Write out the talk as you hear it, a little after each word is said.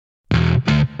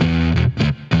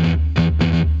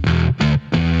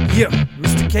Yeah,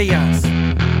 Mr. Chaos.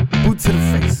 Boot to the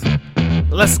face.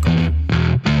 Let's go.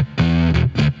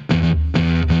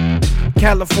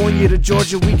 California to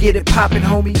Georgia, we get it poppin',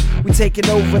 homie. We taking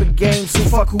over the game, so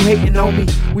fuck who hatin', homie.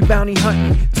 We bounty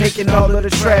hunting, taking all of the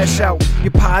trash out.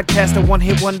 Your podcast a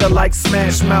one-hit wonder like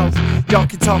Smash Mouth. Y'all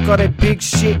can talk all that big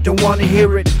shit, don't wanna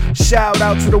hear it. Shout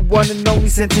out to the one and only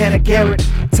Santana Garrett.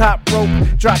 Top rope,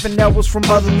 dropping elbows from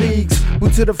other leagues.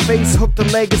 Boot to the face, hook the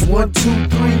leg is 1, 2,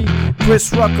 3.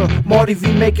 Chris Rucker, Marty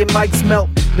V making mics melt.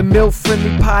 The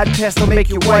mill-friendly podcast will make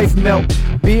your wife melt.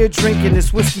 Beer drinking,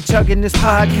 this whiskey chugging, this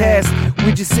podcast.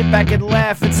 We just sit back and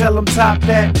laugh and tell them top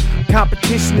that.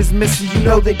 Competition is missing, you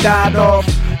know they died off.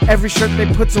 Every shirt they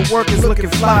put to work is looking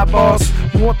fly, boss.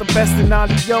 You want the best in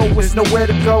audio, there's nowhere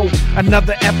to go.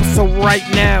 Another episode right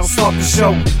now, start the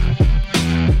show.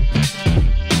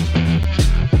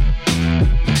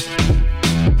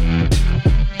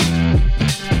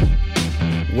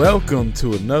 Welcome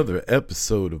to another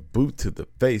episode of Boot to the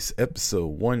Face,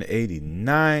 episode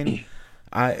 189.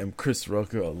 I am Chris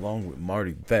Rucker along with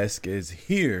Marty Vasquez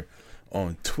here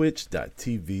on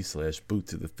twitch.tv/boot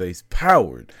to the face,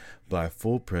 powered by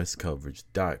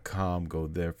fullpresscoverage.com. Go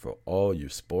there for all your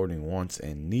sporting wants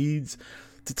and needs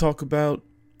to talk about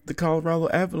the Colorado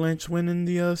Avalanche winning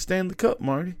the Stanley Cup.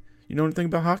 Marty, you know anything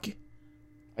about hockey?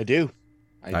 I do.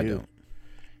 I don't.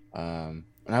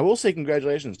 And I will say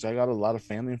congratulations. I got a lot of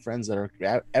family and friends that are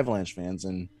Avalanche fans,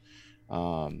 and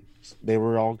they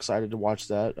were all excited to watch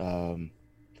that.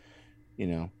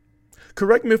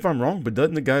 Correct me if I'm wrong, but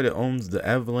doesn't the guy that owns the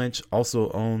Avalanche also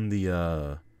own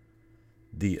the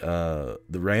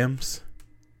Rams?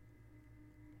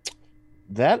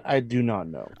 That I do not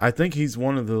know. I think he's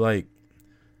one of the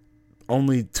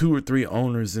only 2 or 3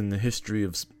 owners in the history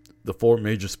of the 4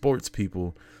 major sports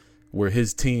people where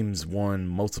his teams won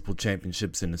multiple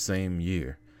championships in the same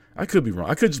year. I could be wrong.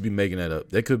 I could just be making that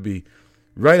up. That could be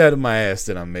right out of my ass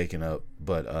that I'm making up.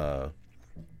 But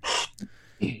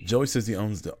Joey says he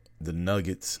owns the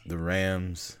Nuggets, the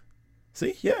Rams.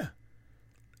 See? Yeah.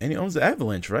 And he owns the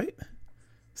Avalanche, right?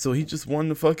 So he just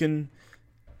won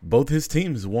both his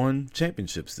teams won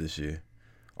championships this year.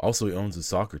 Also, he owns a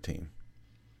soccer team.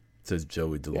 Says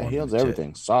Joey DeLong. Yeah, he owns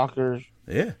everything. Soccer.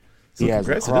 Yeah. So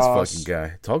congrats to this fucking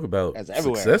guy. Talk about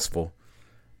successful.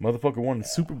 Motherfucker won the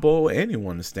Super Bowl and he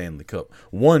won the Stanley Cup.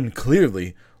 One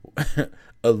clearly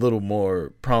a little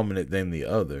more prominent than the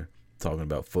other. Talking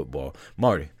about football.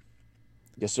 Marty.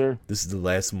 Yes, sir. This is the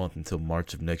last month until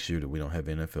March of next year that we don't have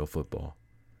NFL football.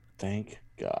 Thank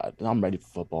God. I'm ready for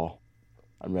football.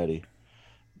 I'm ready.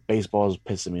 Baseball is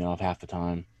pissing me off half the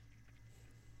time.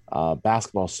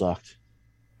 Basketball sucked.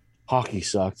 Hockey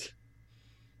sucked.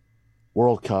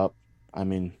 World Cup.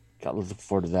 Got looking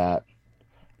forward to that.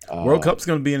 World Cup's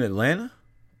going to be in Atlanta.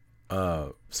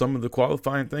 Some of the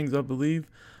qualifying things, I believe.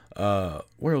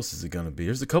 Where else is it going to be?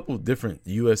 There's a couple of different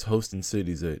U.S. hosting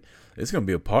cities that it's going to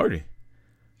be a party.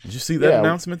 Did you see that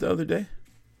announcement the other day?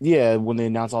 Yeah, when they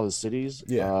announced all the cities.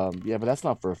 Yeah. But that's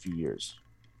not for a few years.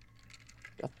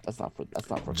 That's not for.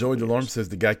 Joey DeLorme says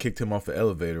the guy kicked him off an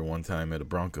elevator one time at a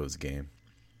Broncos game.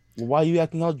 Well, why are you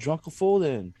acting all drunk or full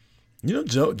then? You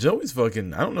know, Joey's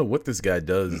fucking. I don't know what this guy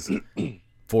does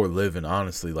for a living,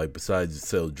 honestly. Besides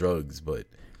sell drugs, but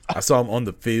I saw him on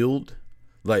the field.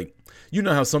 You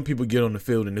know how some people get on the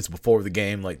field and it's before the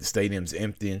game, the stadium's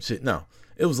empty and shit. No,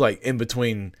 it was in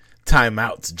between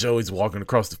timeouts. Joey's walking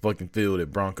across the fucking field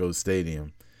at Broncos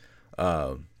Stadium,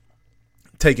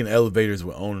 taking elevators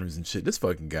with owners and shit. This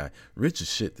fucking guy, rich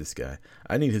as shit. This guy,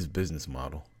 I need his business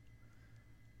model.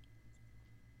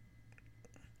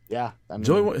 Yeah,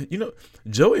 Joey.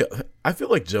 Joey. I feel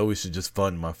like Joey should just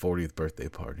fund my 40th birthday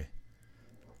party.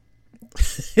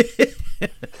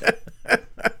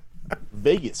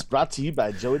 Vegas, brought to you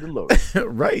by Joey DeLore.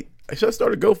 Right. Should I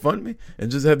start a GoFundMe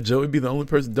and just have Joey be the only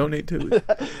person to donate to it?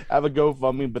 Have a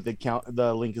GoFundMe, but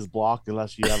the link is blocked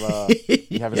unless you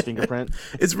have his fingerprint.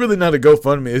 It's really not a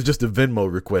GoFundMe. It's just a Venmo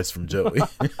request from Joey.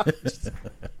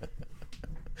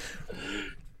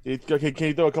 Can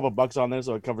you throw a couple bucks on there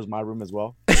so it covers my room as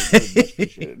well?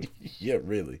 Yeah,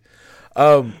 really.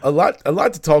 A lot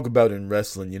to talk about in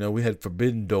wrestling. We had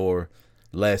Forbidden Door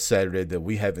last Saturday that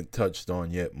we haven't touched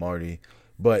on yet, Marty.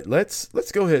 But let's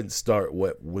go ahead and start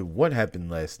with what happened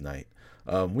last night.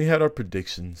 We had our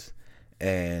predictions,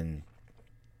 and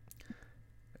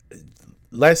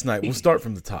last night we'll start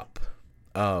from the top.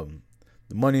 The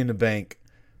Money in the Bank,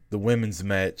 the women's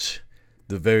match,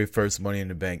 the very first Money in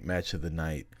the Bank match of the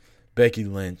night. Becky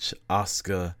Lynch,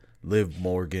 Asuka, Liv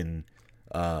Morgan,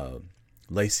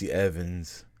 Lacey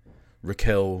Evans,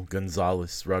 Raquel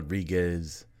Gonzalez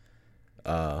Rodriguez.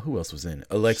 Who else was in it?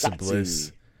 Alexa Shotzi.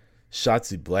 Bliss.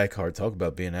 Shotzi Blackheart, talk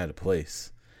about being out of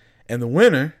place. And the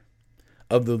winner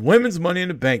of the women's Money in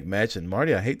the Bank match, and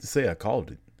Marty, I hate to say I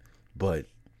called it, but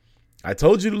I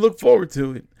told you to look forward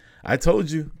to it. I told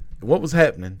you what was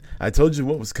happening. I told you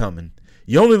what was coming.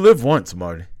 You only live once,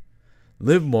 Marty.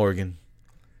 Liv Morgan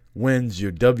wins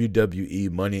your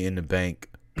WWE Money in the Bank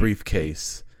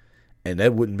briefcase, and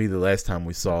that wouldn't be the last time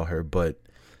we saw her. But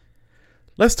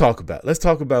let's talk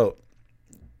about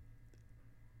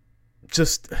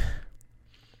just.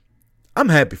 I'm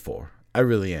happy for her. I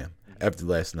really am. After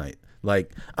last night,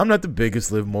 like, I'm not the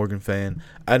biggest Liv Morgan fan.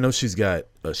 I know she's got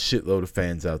a shitload of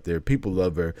fans out there. People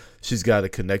love her. She's got a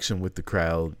connection with the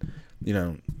crowd. You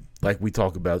know, like we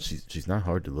talk about, she's not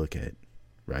hard to look at,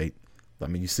 right? I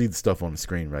mean, you see the stuff on the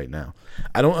screen right now.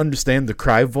 I don't understand the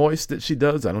cry voice that she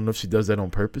does. I don't know if she does that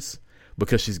on purpose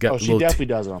because she's got. Oh, she definitely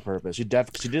does it on purpose. She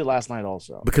did it last night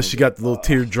also. Because she got the little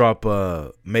teardrop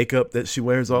makeup that she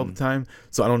wears all the time.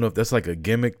 So I don't know if that's like a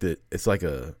gimmick that it's like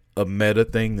a meta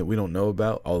thing that we don't know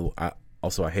about. I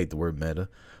hate the word meta,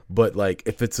 but like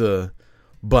if it's a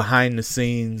behind the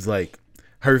scenes, like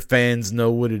her fans know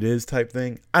what it is type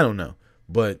thing. I don't know,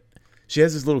 but she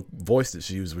has this little voice that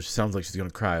she uses, which sounds like she's going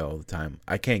to cry all the time.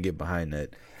 I can't get behind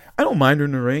that. I don't mind her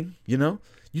in the ring, you know?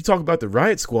 You talk about the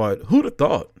Riot Squad. Who'd have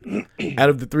thought? Out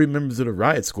of the 3 members of the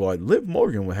Riot Squad, Liv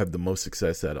Morgan would have the most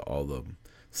success out of all of them.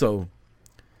 So,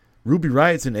 Ruby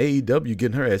Riot's in AEW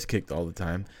getting her ass kicked all the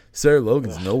time. Sarah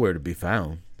Logan's nowhere to be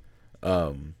found.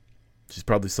 She's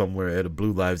probably somewhere at a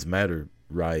Blue Lives Matter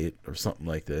riot or something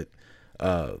like that.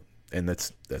 And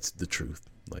that's the truth.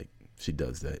 Like, she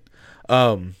does that.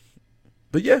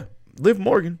 But yeah, Liv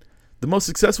Morgan, the most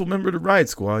successful member of the Riot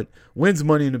Squad, wins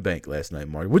Money in the Bank last night,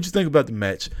 Marty. What'd you think about the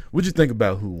match? What'd you think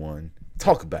about who won?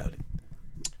 Talk about it.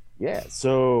 Yeah,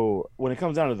 so when it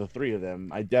comes down to the 3 of them,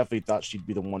 I definitely thought she'd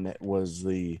be the one that was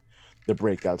the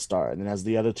breakout star. And then as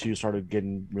the other 2 started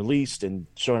getting released and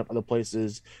showing up other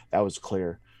places, that was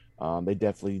clear. They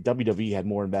definitely, WWE had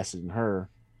more invested in her.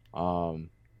 And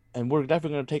we're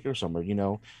definitely going to take her somewhere, you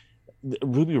know.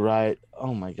 Ruby Riott,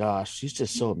 oh my gosh, she's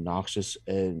just so obnoxious,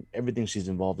 and everything she's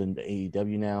involved in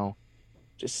AEW now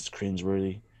just is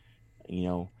cringeworthy. You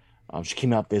know, she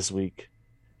came out this week.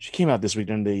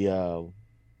 During the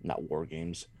not War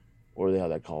Games, or the hell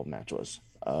that called match was,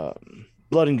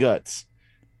 Blood and Guts.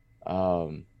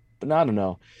 But no, I don't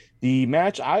know. The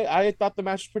match, I thought the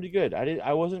match was pretty good. I didn't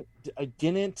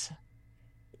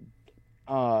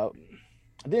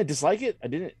dislike it. I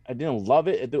didn't love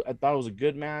it. I thought it was a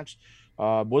good match.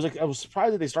 I was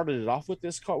surprised that they started it off with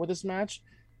this match.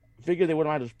 I figured they would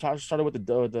have started with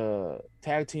the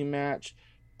tag team match,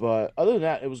 but other than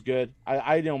that, it was good.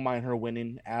 I don't mind her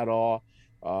winning at all.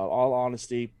 All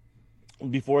honesty,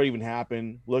 before it even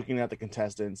happened, looking at the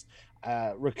contestants,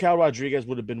 Raquel Rodriguez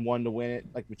would have been one to win it.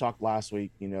 Like we talked last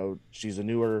week, you know, she's a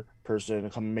newer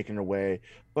person making her way,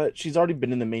 but she's already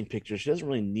been in the main picture. She doesn't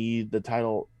really need the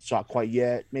title shot quite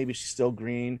yet. Maybe she's still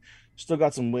green, still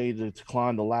got some way to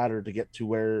climb the ladder to get to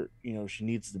where, you know, she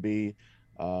needs to be.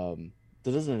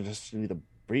 Doesn't just need a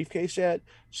briefcase yet.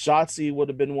 Shotzi would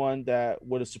have been one that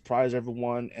would have surprised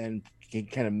everyone and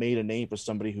kind of made a name for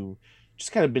somebody who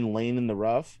just kind of been laying in the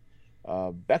rough.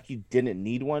 Becky didn't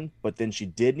need one, but then she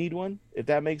did need one, if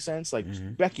that makes sense. Like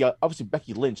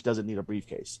Becky Lynch doesn't need a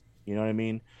briefcase, you know what I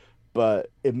mean? But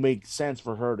it makes sense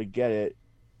for her to get it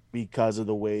because of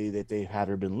the way that they've had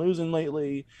her been losing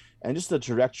lately and just the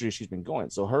trajectory she's been going.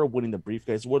 So her winning the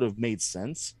briefcase would have made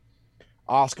sense.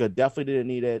 Asuka definitely didn't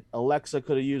need it. Alexa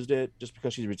could have used it just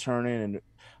because she's returning,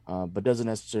 and but doesn't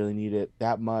necessarily need it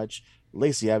that much.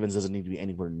 Lacey Evans doesn't need to be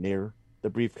anywhere near the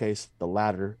briefcase, the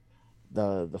ladder,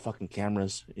 the fucking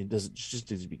cameras. It just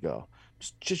needs to be go.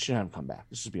 Just shouldn't have him come back.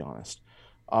 Let's just be honest.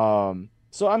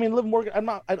 So I mean, Liv Morgan,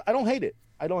 I don't hate it.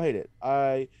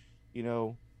 I'm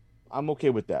okay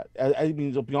with that. I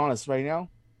mean, to be honest, right now,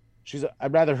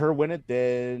 I'd rather her win it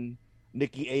than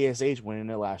Nikki ASH winning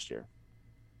it last year.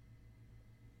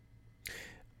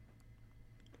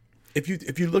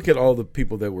 If you look at all the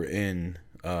people that were in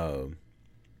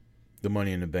the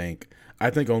Money in the Bank, I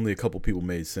think only a couple people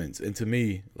made sense. And to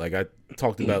me, like I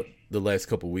talked about the last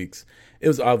couple weeks, it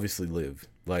was obviously Liv.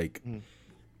 Like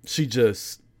she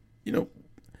just, you know,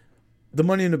 the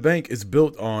Money in the Bank is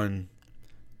built on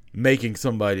making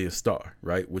somebody a star,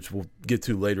 right? Which we'll get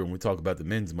to later when we talk about the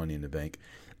men's Money in the Bank.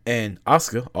 And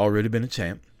Asuka already been a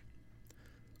champ.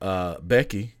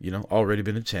 Becky, you know, already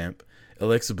been a champ.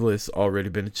 Alexa Bliss already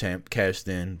been a champ, cashed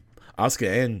in.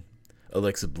 Asuka and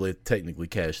Alexa Bliss technically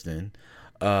cashed in.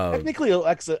 Technically,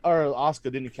 Alexa or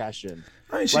Asuka didn't cash in.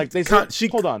 I mean,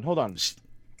 hold on. She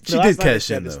did cash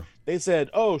in though. They said,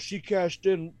 "Oh, she cashed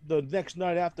in the next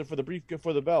night after for the briefcase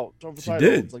for the belt." For the She title.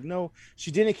 did. It's like, no,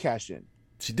 she didn't cash in.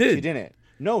 She did. She didn't.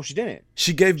 No, she didn't.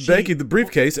 She gave Becky the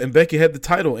briefcase, and Becky had the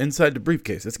title inside the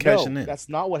briefcase. That's cashing in. That's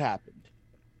not what happened.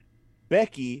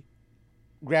 Becky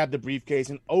grabbed the briefcase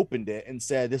and opened it and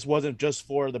said, "This wasn't just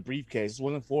for the briefcase. This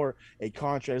wasn't for a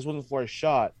contract. This wasn't for a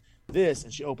shot. This,"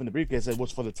 and she opened the briefcase and said,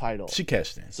 "Was for the title." She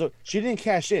cashed in. So she didn't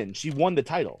cash in. She won the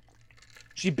title.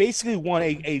 She basically won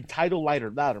a title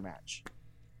ladder match.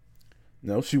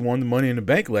 No, she won the Money in the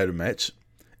Bank ladder match.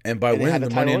 And by winning the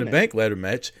Money in the Bank ladder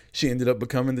match, she ended up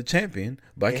becoming the champion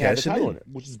by cashing in.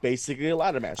 Which is basically a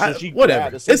ladder match. So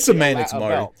whatever. It's semantics,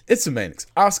 Marty. It's semantics.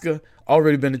 Asuka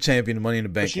already been the champion of Money in the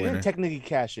Bank she winner. Didn't technically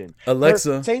cash in.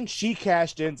 Alexa. Saying she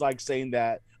cashed in is like saying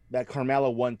that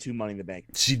Carmella won 2 Money in the Bank.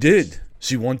 She did.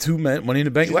 She won 2 Money in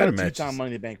the Bank ladder matches. She's a 2-time Money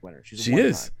in the Bank winner. She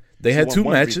is. They had 2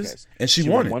 matches, and she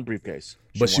won it. One briefcase.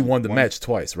 But she won the match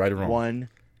twice, right or wrong?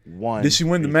 One. Did she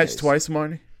win the match twice,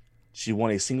 Marty? She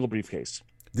won a single briefcase.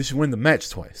 Did she win the match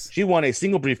twice? She won a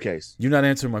single briefcase. You're not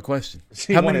answering my question.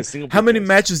 How many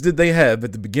matches did they have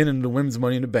at the beginning of the Women's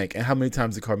Money in the Bank, and how many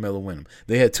times did Carmella win them?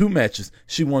 They had 2 matches.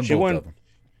 She won both of them.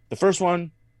 The first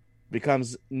one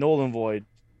becomes null and void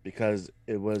because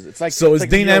it's like. So is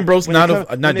Dean Ambrose not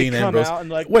Dean Ambrose?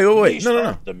 Like, wait,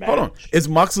 no. Hold on. Is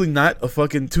Moxley not a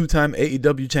fucking 2-time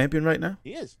AEW champion right now?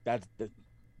 He is.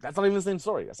 That's not even the same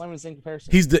story. That's not even the same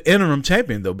comparison. He's the interim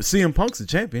champion though, but CM Punk's the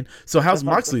champion. So how's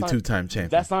Moxley 2-time champion?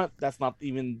 That's not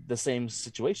even the same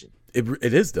situation.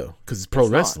 It is though, because it's pro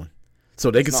wrestling.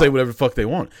 So they can say whatever the fuck they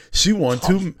want. She won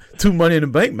two Money in the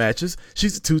Bank matches.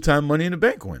 She's a 2-time Money in the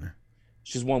Bank winner.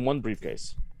 She's won 1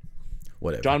 briefcase.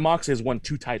 Whatever. John Moxley has won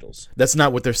 2 titles. That's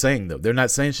not what they're saying though. They're not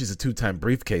saying she's a 2-time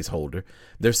briefcase holder.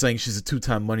 They're saying she's a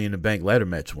 2-time Money in the Bank ladder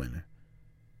match winner.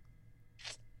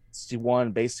 She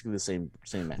won basically the same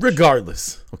match.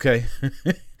 Regardless, okay?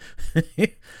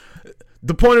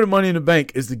 The point of the Money in the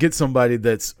Bank is to get somebody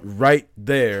that's right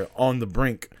there on the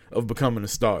brink of becoming a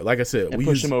star. Like I said, and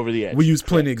push him over the edge. We use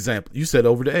plenty of examples. You said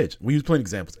over the edge. We use plenty of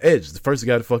examples. Edge is the first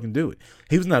guy to fucking do it.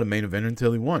 He was not a main eventer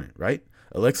until he won it, right?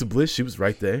 Alexa Bliss, she was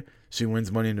right there. She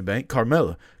wins Money in the Bank.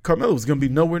 Carmella was going to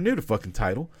be nowhere near the fucking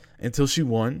title until she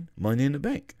won Money in the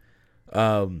Bank.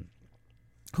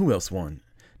 Who else won?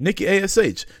 Nikki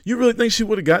ASH. You really think she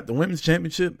would have got the women's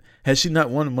championship had she not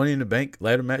won a Money in the Bank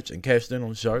ladder match and cashed in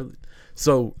on Charlotte?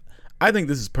 So I think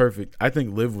this is perfect. I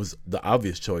think Liv was the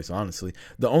obvious choice, honestly.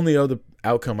 The only other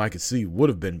outcome I could see would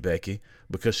have been Becky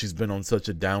because she's been on such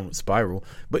a downward spiral.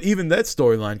 But even that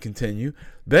storyline continue.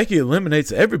 Becky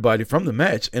eliminates everybody from the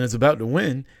match and is about to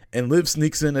win, and Liv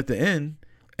sneaks in at the end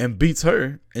and beats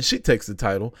her, and she takes the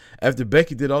title after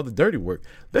Becky did all the dirty work.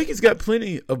 Becky's got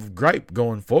plenty of gripe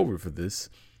going forward for this.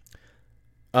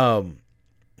 But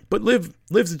Liv's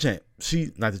the champ.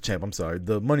 Not the champ, I'm sorry.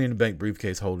 The Money in the Bank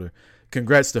briefcase holder.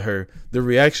 Congrats to her. The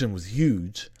reaction was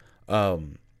huge.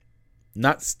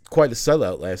 Not quite a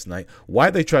sellout last night. Why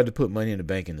they tried to put Money in the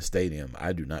Bank in the stadium,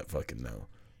 I do not fucking know.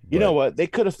 You know what? They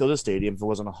could have filled the stadium if it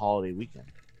wasn't a holiday weekend.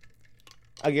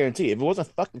 I guarantee you. If it wasn't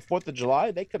fucking 4th of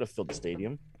July, they could have filled the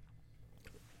stadium.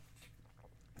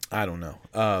 I don't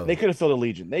know. They could have filled the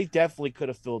Legion. They definitely could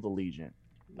have filled the Legion.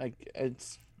 I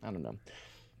don't know.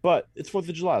 But it's 4th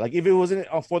of July. Like, if it wasn't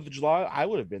on 4th of July, I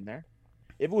would have been there.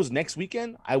 If it was next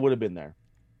weekend, I would have been there.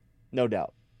 No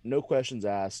doubt. No questions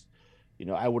asked. You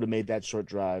know, I would have made that short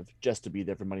drive just to be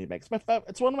there for Money in the Bank.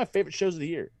 It's one of my favorite shows of the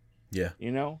year. Yeah.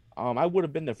 You know, I would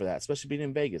have been there for that, especially being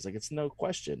in Vegas. Like, it's no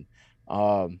question.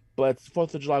 But it's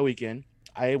 4th of July weekend.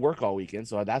 I work all weekend,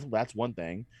 so that's one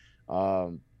thing.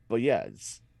 But yeah,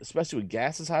 especially with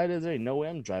gas as high as there ain't no way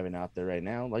I'm driving out there right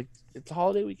now. Like, it's a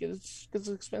holiday weekend. It's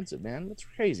expensive, man. It's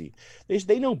crazy.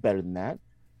 They know better than that.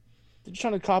 They're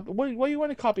trying to copy. What do you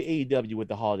want to copy AEW with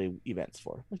the holiday events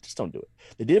for? Like, just don't do it.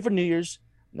 They did it for New Year's.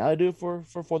 Now they do it for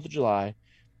 4th of July.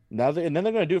 And then they're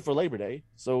going to do it for Labor Day.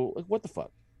 So, like, what the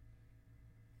fuck?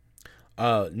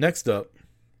 Next up,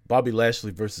 Bobby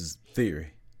Lashley versus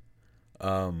Theory.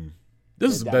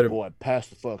 This is a better. Boy, pass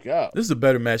the fuck out. This is a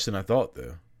better match than I thought,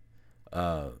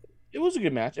 though. It was a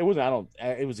good match. It wasn't.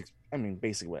 It was. I mean,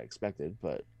 basically what I expected.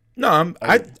 But no,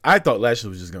 I thought Lashley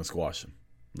was just gonna squash him.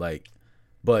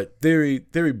 But Theory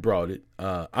brought it.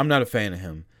 I'm not a fan of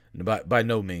him. By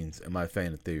no means am I a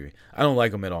fan of Theory. I don't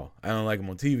like him at all. I don't like him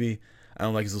on TV. I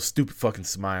don't like his little stupid fucking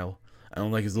smile. I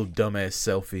don't like his little dumbass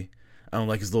selfie. I don't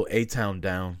like his little A-Town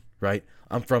down, right?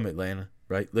 I'm from Atlanta,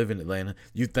 right? Live in Atlanta.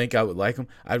 You think I would like him?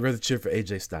 I'd rather cheer for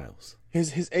AJ Styles.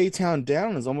 His A-Town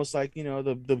down is almost like, you know,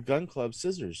 the Gun Club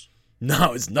scissors.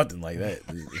 No, it's nothing like that.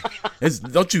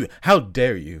 How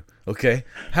dare you, okay?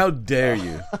 How dare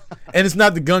you? And it's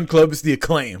not the Gun Club, it's the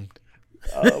Acclaimed.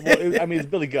 I mean, it's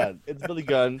Billy Gunn. It's Billy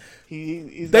Gunn.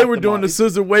 They were doing the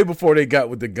scissor way before they got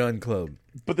with the Gun Club.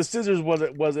 But the scissors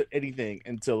wasn't anything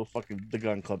until fucking the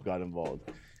Gun Club got involved.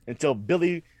 Until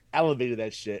Billy elevated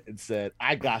that shit and said,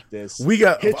 "I got this. We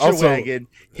got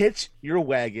hitch your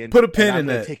wagon. Put a pin in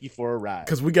that. Take you for a ride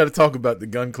because we got to talk about the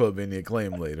Gun Club and the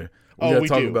Acclaim later. We got to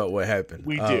talk about what happened.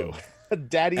 We do.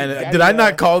 Daddy. Did I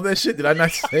not call that shit? Did I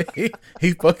not say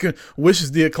he fucking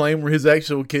wishes the Acclaim were his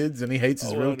actual kids and he hates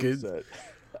his real kids?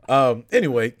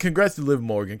 Anyway, congrats to Liv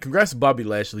Morgan. Congrats to Bobby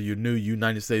Lashley, your new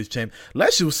United States champ.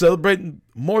 Lashley was celebrating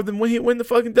more than when he won the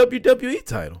fucking WWE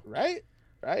title. Right.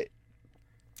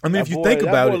 I mean, if you think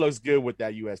about it, that boy looks good with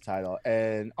that U.S. title,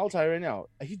 and I'll tell you right now,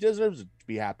 he deserves to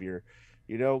be happier,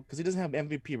 because he doesn't have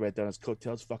MVP right there on his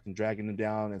coattails, fucking dragging him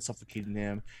down and suffocating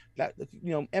him. That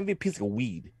MVP's like a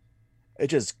weed; it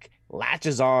just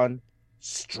latches on,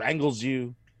 strangles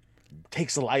you,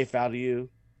 takes the life out of you.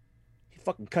 He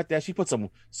fucking cut that. She put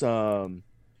some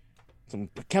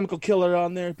chemical killer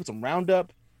on there, put some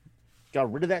Roundup,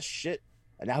 got rid of that shit,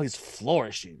 and now he's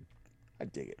flourishing. I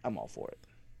dig it. I'm all for it.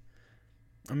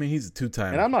 I mean, he's a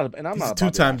two-time. And I'm not a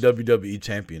two-time WWE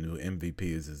champion who MVP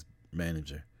is his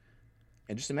manager.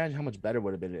 And just imagine how much better it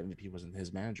would have been if MVP wasn't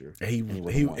his manager. He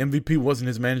MVP wasn't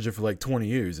his manager for like 20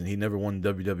 years, and he never won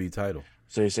the WWE title.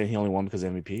 So you're saying he only won because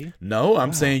of MVP? No,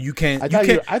 I'm saying you can't. I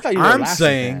thought you were I'm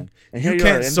saying you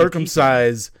can't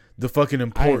circumcise the fucking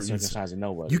importance. I ain't circumcising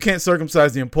nobody. You can't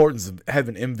circumcise the importance of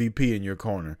having MVP in your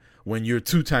corner when you're a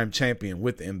two-time champion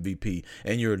with MVP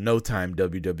and you're a no-time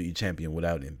WWE champion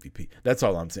without MVP. That's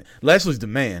all I'm saying. Lashley's the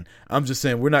man. I'm just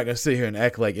saying we're not going to sit here and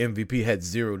act like MVP had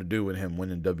zero to do with him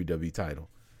winning the WWE title.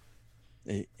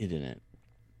 He didn't.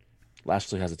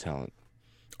 Lashley has a talent.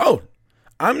 Oh,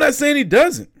 I'm not saying he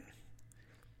doesn't.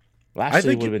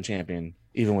 Lashley would have been champion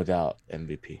even without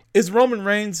MVP. Is Roman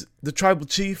Reigns the tribal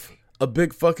chief a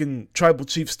big fucking tribal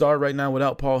chief star right now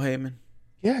without Paul Heyman?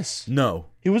 Yes. No.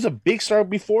 He was a big star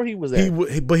before he was there.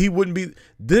 But he wouldn't be.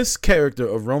 This character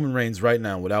of Roman Reigns right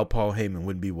now without Paul Heyman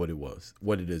wouldn't be what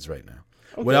it is right now.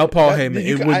 Okay. Without Paul Heyman,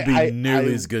 it wouldn't be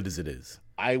nearly as good as it is.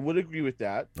 I would agree with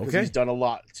that. Okay. He's done a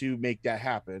lot to make that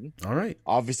happen. All right.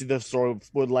 Obviously, the story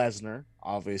with Lesnar,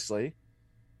 obviously.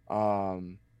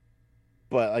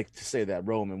 But like to say that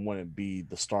Roman wouldn't be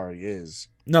the star he is.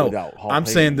 No, I'm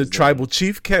saying the tribal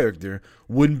chief character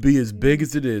wouldn't be as big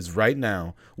as it is right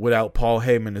now without Paul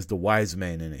Heyman as the wise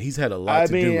man in it. He's had a lot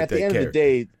to do with that character. At the end of the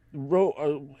day,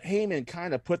 Heyman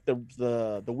kind of put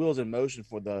the wheels in motion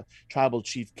for the tribal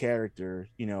chief character,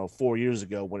 4 years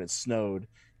ago when it snowed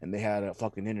and they had a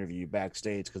fucking interview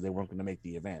backstage because they weren't going to make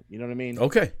the event. You know what I mean?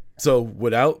 Okay. So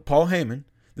without Paul Heyman,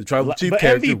 the tribal chief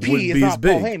character MVP wouldn't be as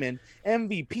big. Paul Heyman.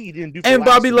 MVP didn't do. And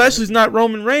Bobby Lashley's not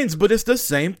Roman Reigns, but it's the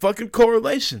same fucking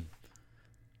correlation.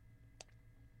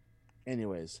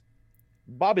 Anyways,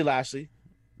 Bobby Lashley.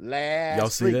 Y'all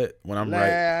see that? When I'm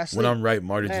right,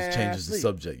 Marty just changes the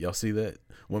subject. Y'all see that?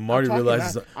 When Marty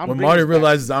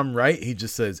realizes I'm right, he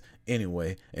just says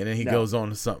anyway, and then he goes on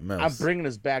to something else. I'm bringing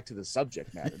us back to the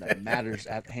subject matter that matters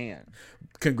at hand.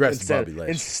 Congrats to Bobby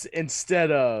Lashley.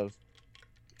 Instead of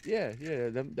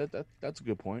that's a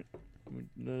good point.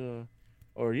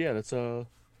 That's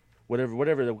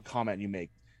whatever the comment you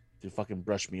make to fucking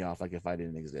brush me off like if I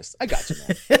didn't exist. I got you,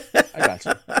 man. I got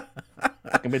you.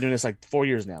 I've been doing this like 4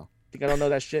 years now. Think I don't know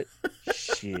that shit?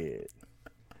 Shit.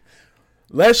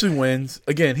 Lashley wins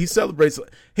again. He celebrates.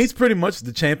 He's pretty much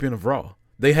the champion of Raw.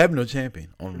 They have no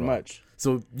champion on Raw. Much.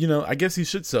 So I guess he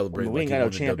should celebrate. We ain't got no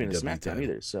champion in SmackDown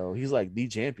either. So he's like the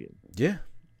champion. Yeah.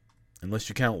 Unless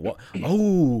you count what?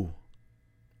 Oh,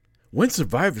 when's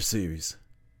Survivor Series?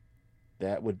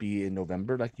 That would be in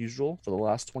November, like usual, for the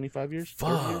last 25 years.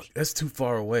 Fuck, that's too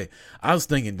far away. I was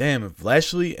thinking, damn, if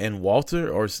Lashley and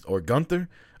Walter or Gunther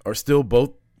are still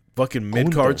both fucking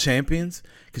mid-card champions,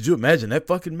 could you imagine that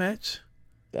fucking match?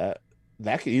 That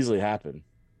could easily happen.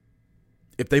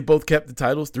 If they both kept the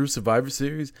titles through Survivor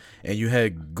Series and you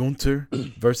had Gunther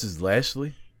versus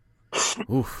Lashley.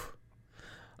 Oof.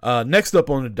 Next up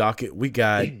on the docket, we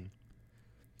got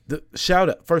the shout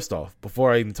out. First off,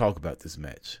 before I even talk about this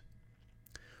match,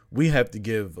 we have to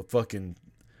give a fucking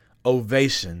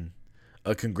ovation,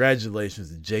 a congratulations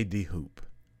to JD Hoop.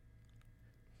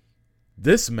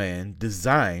 This man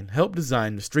helped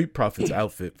design the Street Profits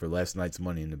outfit for last night's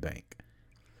Money in the Bank.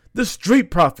 The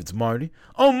Street Profits, Marty,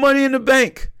 on Money in the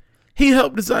Bank. He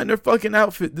helped design their fucking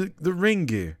outfit, the ring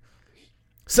gear.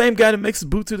 Same guy that makes the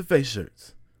boot to the face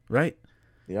shirts, right?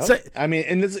 Yeah, I mean,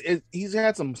 and he's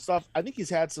had some stuff. I think he's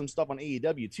had some stuff on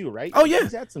AEW too, right? Oh yeah,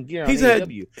 he's had some gear on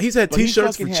AEW. He's had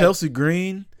T-shirts for Chelsea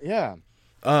Green. Yeah,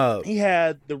 he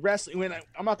had the wrestling.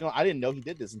 I didn't know he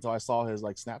did this until I saw his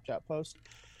like Snapchat post.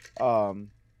 But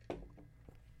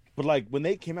like when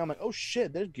they came out, I'm like, oh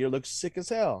shit, their gear looks sick as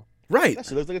hell. Right. That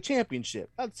shit looks like a championship.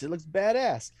 That shit looks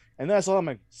badass. And then I saw, I'm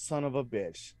like, son of a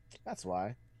bitch. That's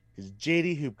why. Because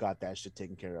JD Hoop got that shit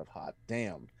taken care of. Hot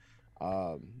damn.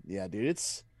 Yeah, dude,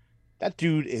 that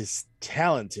dude is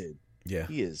talented. Yeah.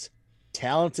 He is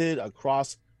talented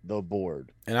across the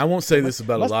board. And I won't say this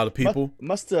about a lot of people.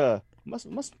 Must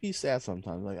be sad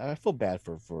sometimes. Like I feel bad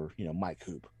for Mike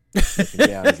Hoop.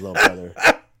 Down his little brother.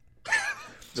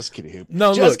 Just kidding, Hoop.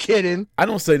 No, just look, kidding. I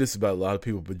don't say this about a lot of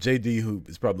people, but JD Hoop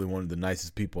is probably one of the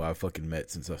nicest people I've fucking met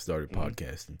since I started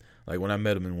podcasting. Like when I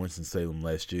met him in Winston-Salem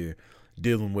last year,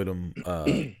 dealing with him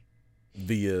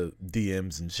via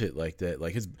DMs and shit like that.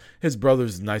 Like his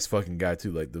brother's a nice fucking guy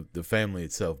too, like the family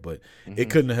itself, but it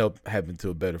couldn't have happened to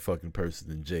a better fucking person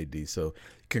than JD. So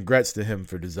congrats to him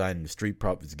for designing the Street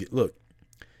Profits. Look,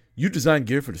 you design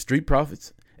gear for the Street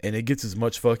Profits and it gets as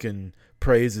much fucking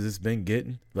praise as it's been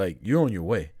getting. Like you're on your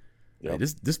way. Yep. Like,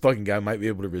 this fucking guy might be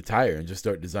able to retire and just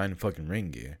start designing fucking ring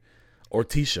gear or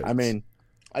t-shirts. I mean,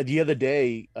 the other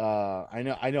day, I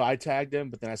know I tagged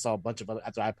him, but then I saw a bunch of other,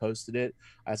 after I posted it,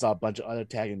 I saw a bunch of other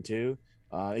tagging too.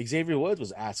 Xavier Woods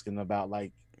was asking about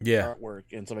like artwork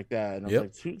and stuff like that, and I was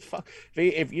like, who the fuck?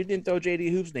 If you didn't throw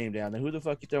JD Hoop's name down, then who the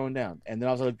fuck you throwing down? And then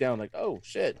I was looked down like, oh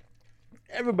shit,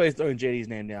 everybody's throwing JD's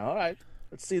name down. All right,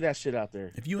 let's see that shit out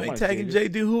there. If you ain't tagging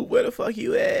JD Hoop, where the fuck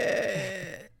you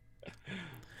at?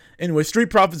 Anyway, Street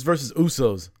Profits versus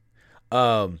Usos.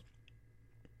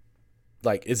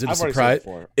 Like, is it a surprise?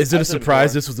 Is it a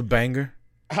surprise this was a banger?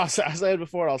 I said it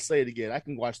before, I'll say it again. I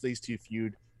can watch these two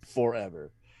feud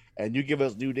forever. And you give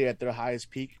us New Day at their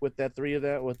highest peak with that three of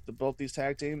them, with both these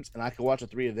tag teams, and I can watch the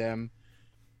three of them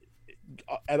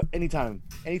at any time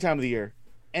of the year,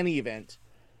 any event,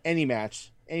 any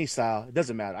match, any style. It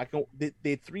doesn't matter. I can.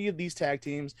 The three of these tag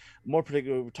teams, more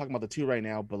particularly, we're talking about the two right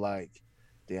now, but like,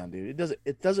 damn, dude,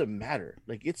 it doesn't matter.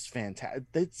 Like, it's fantastic.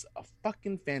 It's a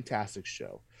fucking fantastic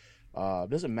show. It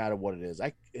doesn't matter what it is.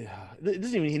 It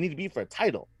doesn't even need to be for a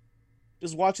title.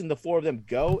 Just watching the four of them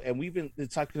go, and we've been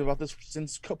talking about this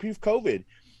since pre-COVID,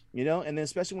 and then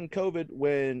especially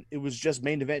when it was just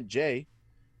main event Jay,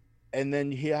 and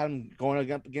then he had him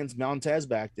going up against Montez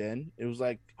back then. It was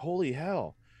like, holy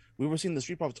hell, we were seeing the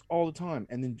Street Profits all the time,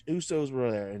 and then Usos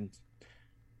were there, and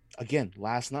again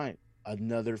last night,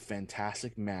 another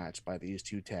fantastic match by these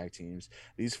two tag teams.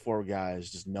 These four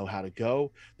guys just know how to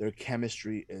go. Their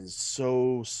chemistry is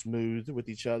so smooth with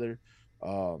each other.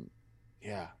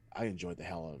 Yeah, I enjoyed the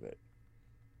hell out of it.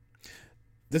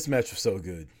 This match was so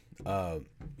good. How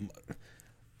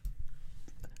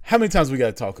many times we got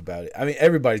to talk about it? I mean,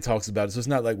 everybody talks about it, so it's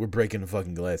not like we're breaking the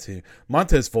fucking glass here.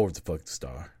 Montez Ford's a fucking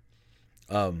star.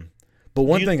 But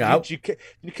one thing you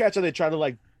catch how they try to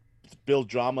like build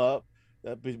drama up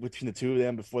between the two of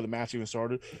them before the match even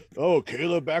started. Oh,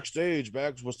 Caleb backstage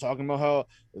was talking about how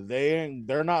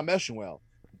they're not meshing well.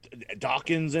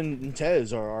 Dawkins and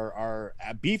Tez are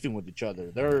beefing with each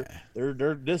other. They're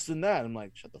this and that. I'm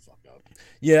like, shut the fuck up.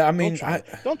 Yeah, I mean,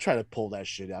 don't try to pull that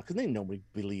shit out because they know we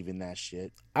believe in that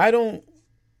shit. I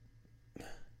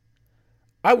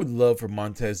would love for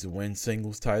Montez to win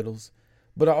singles titles,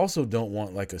 but I also don't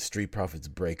want like a Street Profits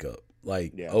breakup.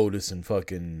 Like Otis and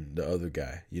fucking the other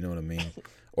guy, you know what I mean?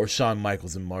 Or Shawn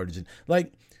Michaels and Martin.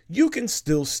 Like, you can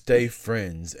still stay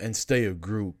friends and stay a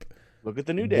group. Look at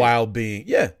the New Day.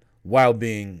 While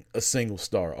being a single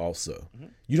star also. Mm-hmm.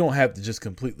 You don't have to just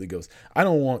completely go. I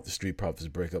don't want the Street Profits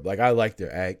breakup. Like, I like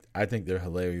their act. I think they're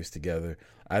hilarious together.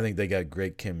 I think they got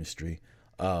great chemistry.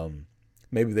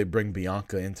 Maybe they bring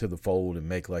Bianca into the fold and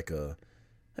make like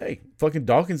hey, fucking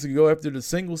Dawkins can go after the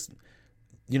singles.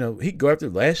 He can go after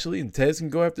Lashley and Tez can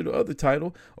go after the other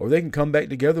title, or they can come back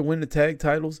together, win the tag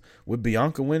titles with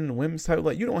Bianca winning the women's title.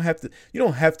 Like, you don't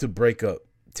have to break up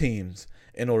teams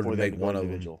in order to make one of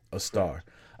them a star.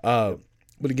 But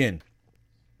again,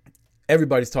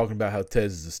 everybody's talking about how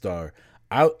Tez is a star.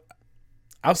 I'll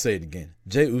say it again.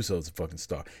 Jey Uso's a fucking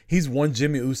star. He's one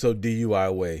Jimmy Uso DUI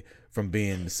away from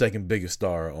being the second biggest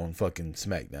star on fucking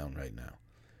SmackDown right now.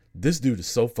 This dude is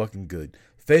so fucking good.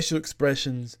 Facial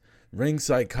expressions, ring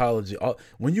psychology.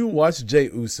 When you watch Jey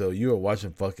Uso, you are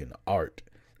watching fucking art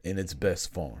in its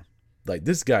best form. Like,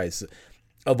 this guy is,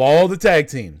 of all the tag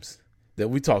teams that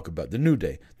we talk about, the New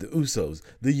Day, the Usos,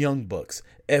 the Young Bucks,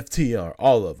 FTR,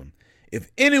 all of them.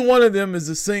 If any one of them is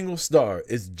a single star,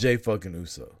 it's Jey fucking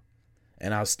Uso.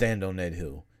 And I'll stand on that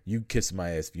hill. You kiss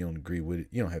my ass if you don't agree with it.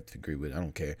 You don't have to agree with it. I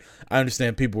don't care. I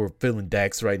understand people are feeling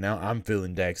Dax right now. I'm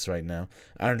feeling Dax right now.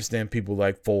 I understand people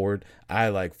like Ford. I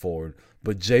like Ford.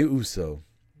 But Jey Uso,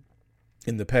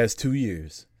 in the past 2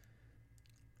 years,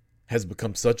 has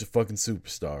become such a fucking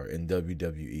superstar in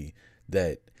WWE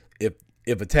that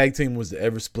if a tag team was to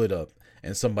ever split up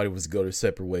and somebody was to go their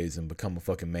separate ways and become a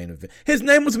fucking main event, his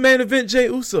name was Main Event Jey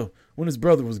Uso when his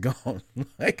brother was gone.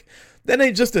 Like, that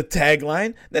ain't just a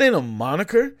tagline. That ain't a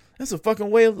moniker. That's a fucking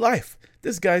way of life.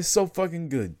 This guy's so fucking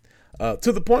good.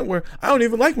 To the point where I don't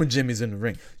even like when Jimmy's in the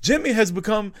ring. Jimmy has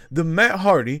become the Matt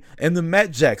Hardy and the Matt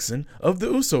Jackson of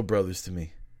the Uso brothers to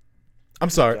me.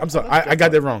 I'm sorry. I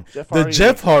got that wrong. The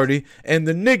Jeff Hardy and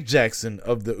the Nick Jackson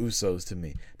of the Usos to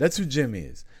me. That's who Jimmy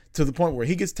is. To the point where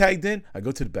he gets tagged in, I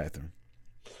go to the bathroom.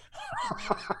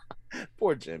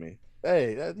 Poor Jimmy.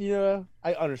 Hey,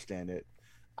 I understand it.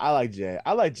 I like Jay.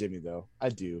 I like Jimmy though. I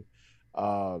do.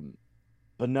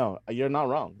 But no, you're not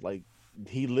wrong. Like,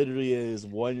 he literally is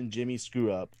one Jimmy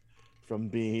screw up from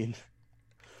being.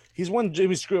 He's one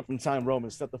Jimmy screw up from time Roman.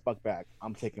 Step the fuck back.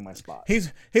 I'm taking my spot.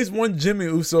 He's one Jimmy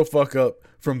Uso fuck up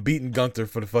from beating Gunther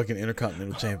for the fucking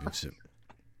Intercontinental Championship.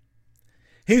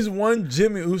 He's one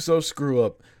Jimmy Uso screw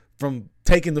up from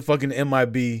taking the fucking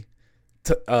MIB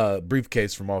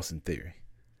briefcase from Austin Theory.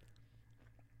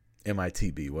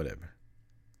 MITB, whatever.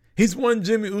 He's one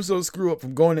Jimmy Uso screw up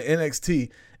from going to NXT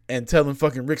and telling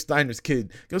fucking Rick Steiner's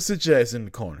kid, go sit your ass in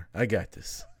the corner. I got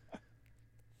this.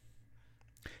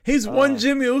 He's one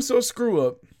Jimmy Uso screw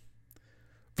up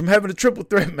from having a triple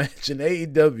threat match in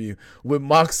AEW with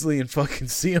Moxley and fucking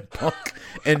CM Punk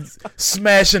and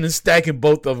smashing and stacking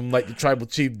both of them like the Tribal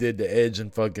Chief did to Edge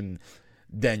and fucking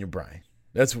Daniel Bryan.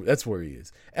 That's where he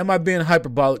is. Am I being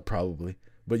hyperbolic? Probably,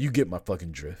 but you get my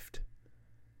fucking drift.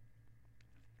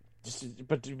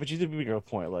 But you did make a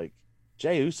point. Like,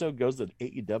 Jey Uso goes to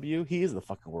AEW, he is the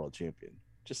fucking world champion.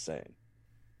 Just saying.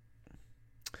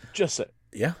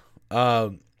 Yeah.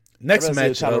 Next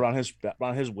match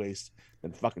around his waist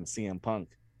than fucking CM Punk.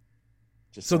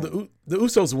 So the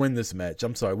Usos win this match.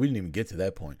 I'm sorry, we didn't even get to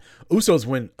that point. Usos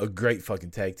win a great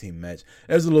fucking tag team match.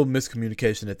 There's a little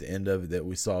miscommunication at the end of it that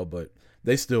we saw, but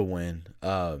they still win.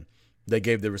 They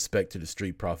gave their respect to the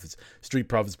Street Profits. Street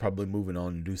Profits probably moving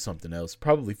on and do something else,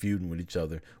 probably feuding with each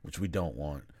other, which we don't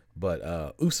want. But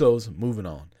Usos moving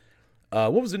on.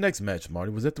 What was the next match,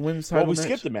 Marty? Was that the women's title match? Well, we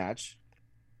skipped the match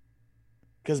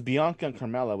because Bianca and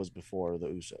Carmella was before the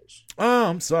Usos. Oh,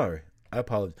 I'm sorry. I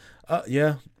apologize.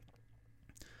 Yeah.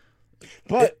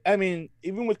 But, I mean,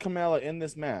 even with Carmella in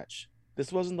this match,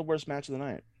 this wasn't the worst match of the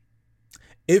night.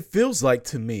 It feels like,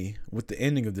 to me, with the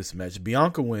ending of this match,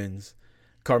 Bianca wins,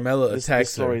 Carmella attacks her.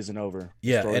 This story isn't over.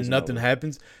 Yeah, and nothing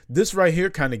happens. This right here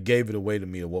kind of gave it away to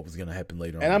me of what was going to happen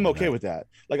later on. And I'm okay with that.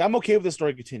 Like, I'm okay with the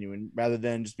story continuing rather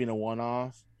than just being a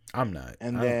one-off. I'm not.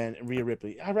 Then Rhea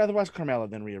Ripley. I'd rather watch Carmella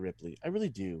than Rhea Ripley. I really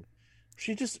do.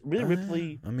 She just, Rhea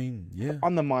Ripley. I mean, yeah.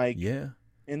 On the mic. Yeah.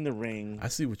 In the ring. I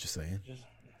see what you're saying.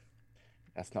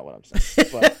 That's not what I'm saying.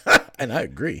 But, and I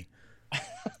agree.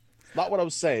 Not what I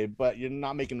was saying, but you're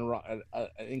not making an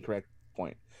incorrect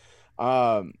point.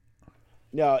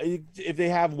 Yeah, if they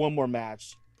have one more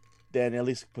match, then at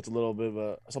least puts a little bit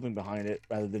of something behind it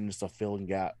rather than just a fill and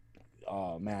gap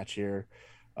match here.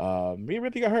 Rhea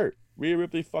Ripley got hurt. Rhea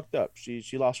Ripley fucked up.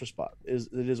 She lost her spot. It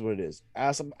is what it is.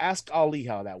 Ask Ali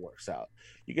how that works out.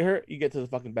 You get hurt, you get to the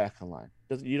fucking back of the line.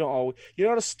 You're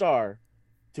not a star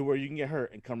to where you can get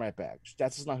hurt and come right back.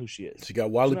 That's just not who she is. She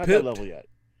got Wally pipped. She's not at that level yet.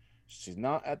 She's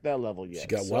not at that level yet. She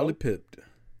got Wally pipped.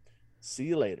 See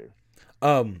you later.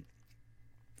 But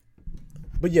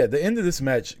yeah, the end of this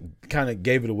match kind of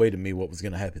gave it away to me what was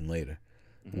going to happen later.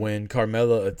 Mm-hmm. When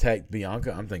Carmella attacked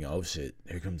Bianca, I'm thinking, oh shit,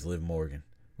 here comes Liv Morgan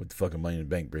with the fucking Money in the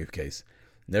Bank briefcase.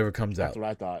 Never comes out. That's what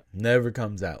I thought. Never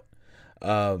comes out.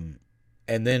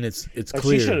 And then it's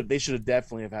clear. They should have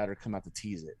definitely have had her come out to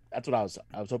tease it. That's what I was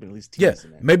hoping at least tease it.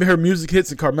 Yeah, maybe her music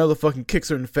hits and Carmella fucking kicks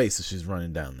her in the face as she's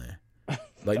running down there.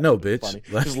 Like, no, bitch.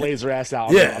 Like, just lays her ass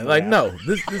out. Yeah, like, no.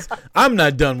 This I'm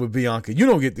not done with Bianca. You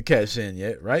don't get the cash in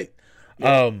yet, right?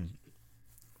 Yeah.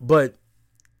 But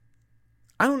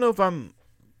I don't know if I'm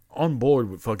on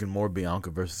board with fucking more Bianca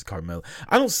versus Carmella.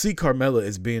 I don't see Carmella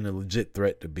as being a legit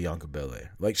threat to Bianca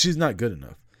Belair. Like, she's not good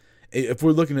enough. If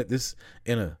we're looking at this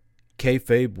in a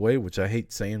kayfabe way, which I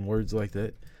hate saying words like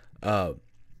that,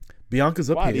 Bianca's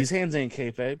up here. These hands ain't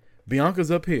kayfabe. Bianca's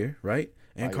up here, right?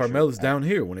 And Carmella's down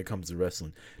here when it comes to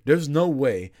wrestling. There's no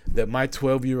way that my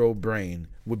 12-year-old brain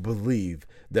would believe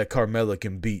that Carmella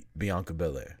can beat Bianca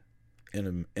Belair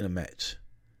in a match.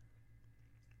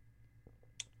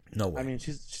 No way. I mean,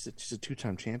 she's a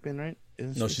two-time champion, right?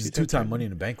 No, she's a two-time Money in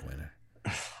the Bank winner.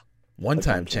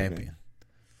 One-time champion.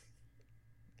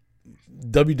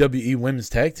 WWE Women's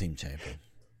Tag Team Champion.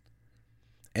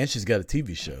 And she's got a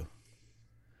TV show.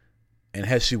 And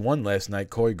has she won last night,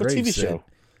 Corey Graves TV said. Show?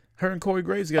 Her and Corey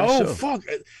Graves got a show. Oh, fuck.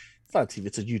 It's not a TV.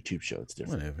 It's a YouTube show. It's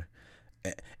different. Whatever.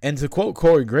 And to quote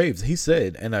Corey Graves, he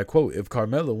said, and I quote, "If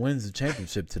Carmella wins the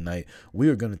championship tonight, we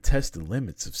are going to test the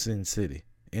limits of Sin City."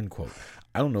 End quote.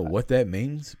 I don't know what that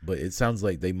means, but it sounds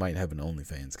like they might have an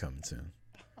OnlyFans coming soon.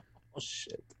 Oh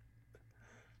shit!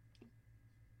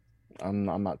 I'm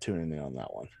not tuning in on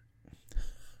that one.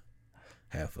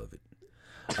 Half of it.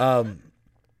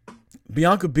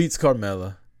 Bianca beats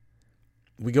Carmella.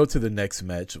 We go to the next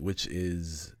match, which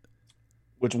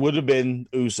would have been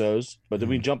Usos, but then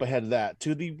we jump ahead of that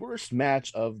to the worst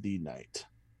match of the night,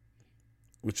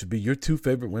 which would be your two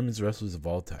favorite women's wrestlers of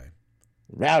all time: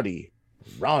 Rowdy,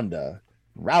 Ronda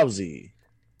Rousey,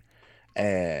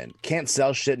 and can't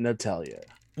sell shit Natalya.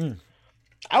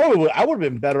 I would have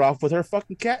been better off with her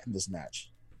fucking cat in this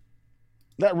match.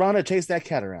 Let Ronda chase that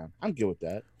cat around. I'm good with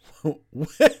that.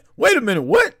 Wait a minute,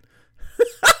 what?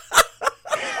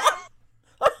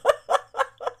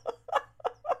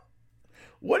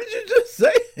 What did you just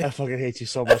say? I fucking hate you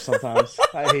so much sometimes.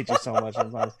 I hate you so much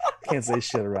sometimes. Can't say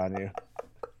shit around you.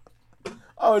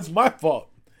 Oh, it's my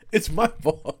fault. It's my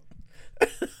fault.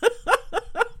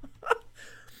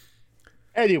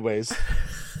 Anyways,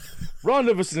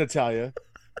 Ronda versus Natalya.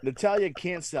 Natalya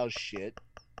can't sell shit.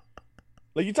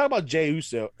 Like, you talk about Jey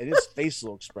Uso and his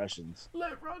facial expressions.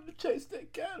 Let Ronda chase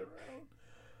that cat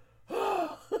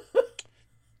around.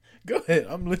 Go ahead,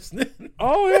 I'm listening.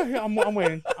 Oh yeah, I'm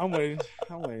waiting.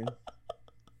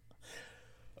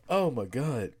 Oh my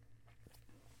god,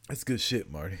 that's good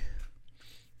shit, Marty.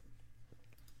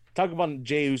 Talk about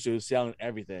Jey Uso selling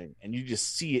everything, and you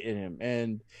just see it in him.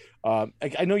 And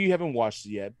I know you haven't watched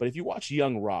it yet, but if you watch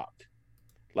Young Rock,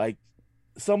 like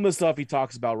some of the stuff he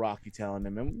talks about Rocky telling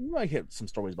him, and we might hit some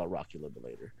stories about Rocky a little bit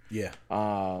later. Yeah.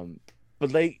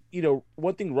 But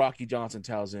one thing Rocky Johnson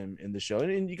tells him in the show,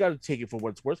 and you got to take it for what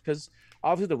it's worth, because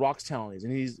obviously the Rock's telling is,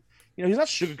 and he's not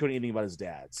sugarcoating anything about his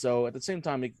dad. So at the same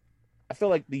time, I feel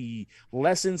like the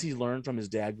lessons he's learned from his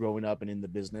dad growing up and in the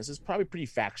business is probably pretty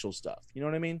factual stuff. You know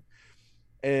what I mean?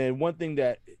 And one thing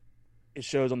that it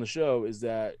shows on the show is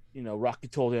that, Rocky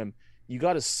told him, you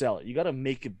got to sell it. You got to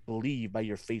make it believe by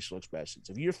your facial expressions.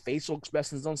 If your facial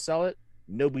expressions don't sell it,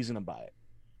 nobody's going to buy it.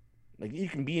 Like, you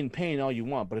can be in pain all you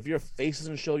want, but if your face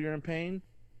doesn't show you're in pain,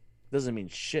 it doesn't mean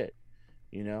shit,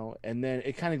 And then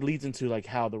it kind of leads into like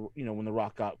how when the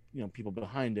Rock got, people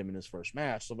behind him in his first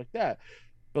match, stuff like that.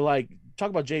 But like,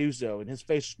 talk about Jey Uso and his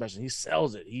facial expression. He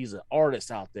sells it. He's an artist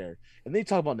out there. And they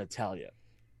talk about Natalya.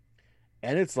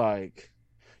 And it's like,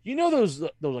 those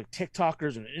like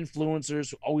TikTokers and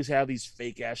influencers who always have these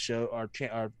fake ass show or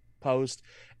post,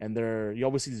 and you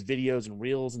always see these videos and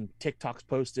reels and TikToks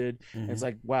posted. And it's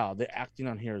like, wow, the acting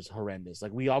on here is horrendous.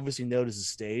 Like, we obviously know this is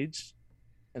staged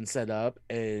and set up,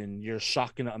 and your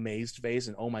shocked and amazed face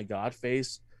and oh my god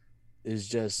face is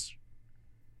just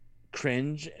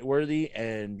cringe worthy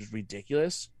and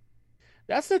ridiculous.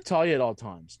 That's Natalya at all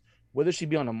times, whether she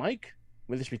be on a mic,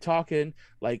 whether she be talking.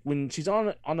 Like, when she's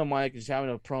on the mic and she's having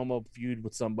a promo feud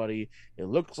with somebody, it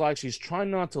looks like she's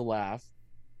trying not to laugh.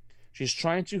 She's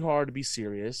trying too hard to be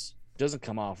serious. Doesn't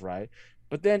come off right.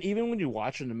 But then even when you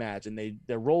watch her in the match and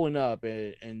they're rolling up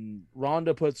and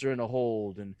Ronda puts her in a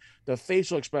hold and the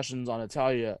facial expressions on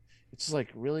Natalya, it's just like,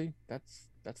 really?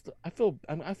 I feel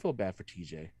bad for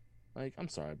TJ. Like, I'm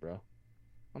sorry, bro.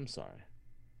 I'm sorry.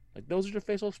 Like, those are the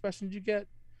facial expressions you get?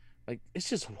 Like, it's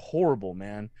just horrible,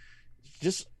 man.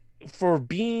 Just for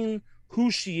being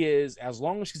who she is, as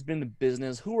long as she's been in the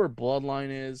business, who her bloodline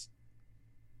is,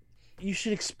 you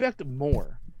should expect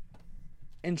more.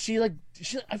 And I feel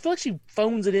like she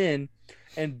phones it in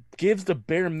and gives the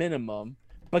bare minimum,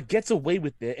 but gets away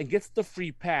with it and gets the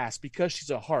free pass because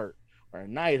she's a Hart or a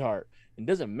Neidhart. It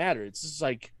doesn't matter. It's just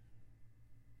like,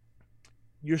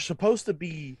 you're supposed to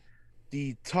be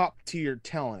the top tier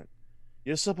talent.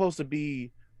 You're supposed to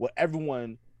be what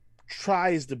everyone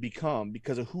tries to become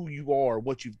because of who you are,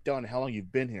 what you've done, how long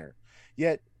you've been here.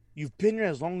 Yet you've been here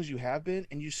as long as you have been,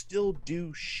 and you still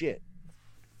do shit.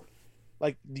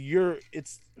 Like,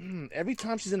 every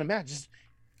time she's in a match, just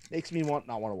makes me not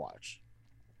want to watch.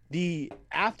 The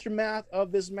aftermath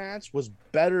of this match was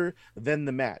better than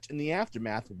the match, and the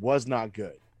aftermath was not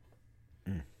good.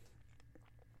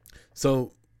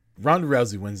 So Ronda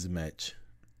Rousey wins the match.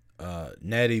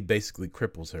 Natty basically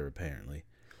cripples her, apparently.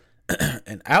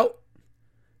 And out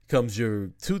comes your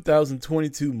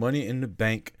 2022 Money in the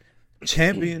Bank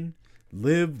champion,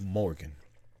 Liv Morgan,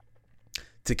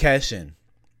 to cash in.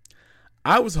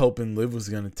 I was hoping Liv was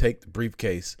going to take the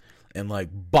briefcase and like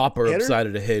bop her upside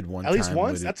of the head one time. At least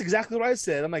once? That's exactly what I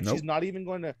said. I'm like, nope. She's not even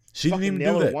going to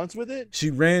nail her once with it?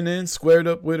 She ran in, squared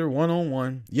up with her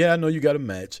one-on-one. Yeah, I know you got a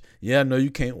match. Yeah, I know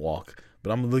you can't walk. But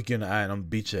I'm going to look you in the eye and I'm going to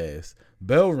beat your ass.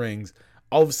 Bell rings.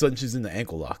 All of a sudden, she's in the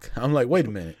ankle lock. I'm like, wait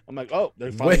a minute. I'm like, oh,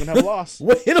 they're finally going to have a loss.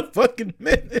 Wait a fucking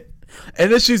minute.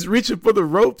 And then she's reaching for the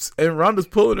ropes, and Ronda's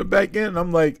pulling her back in.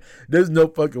 I'm like, there's no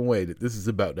fucking way that this is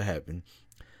about to happen.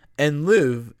 And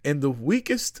Liv, in the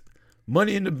weakest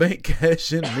Money in the Bank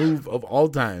cash-in move of all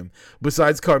time,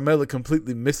 besides Carmella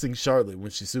completely missing Charlotte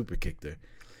when she super kicked her,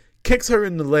 kicks her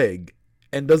in the leg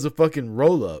and does a fucking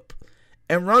roll-up.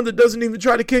 And Ronda doesn't even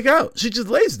try to kick out. She just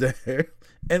lays there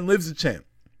and Liv's a champ.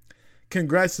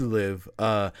 Congrats to Liv.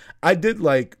 I did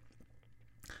like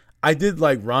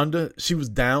Ronda. She was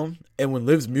down, and when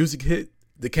Liv's music hit,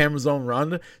 the camera's on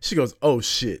Ronda. She goes, "Oh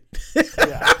shit!"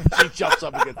 Yeah, she jumps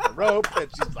up against the rope, and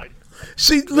she's like,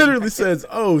 she literally says,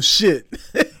 "Oh shit!"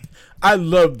 I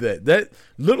love that. That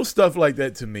little stuff like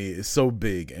that to me is so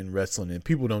big in wrestling, and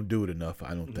people don't do it enough.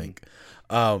 I don't think.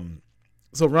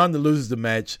 So Ronda loses the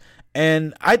match,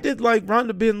 and I did like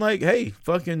Ronda being like, "Hey,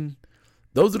 fucking."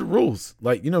 Those are the rules.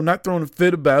 Like, not throwing a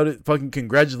fit about it, fucking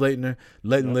congratulating her,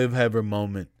 letting Liv have her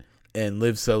moment, and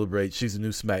Liv celebrate. She's a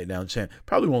new SmackDown champ.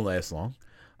 Probably won't last long.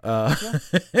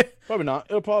 Probably not.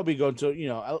 It'll probably go into,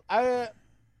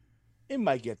 it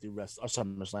might get through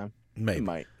SummerSlam. Maybe. It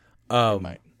might. It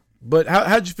might. But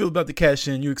how'd you feel about the cash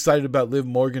in? You excited about Liv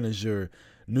Morgan as your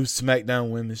new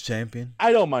SmackDown Women's Champion?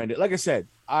 I don't mind it. Like I said,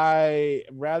 I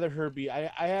rather her be.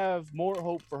 I have more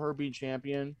hope for her being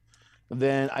champion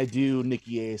than I do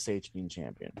Nikki ASH being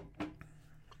champion.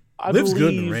 Liv's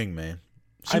good in the ring, man.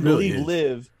 I believe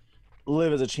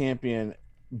Liv as a champion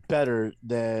better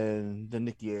than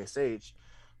Nikki ASH.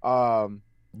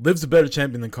 Liv's a better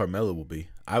champion than Carmella will be.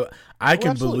 I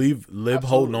can believe Liv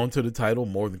holding on to the title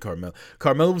more than Carmella.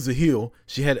 Carmella was a heel.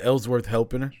 She had Ellsworth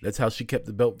helping her. That's how she kept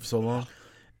the belt for so long.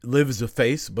 Liv is a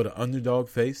face, but an underdog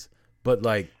face. But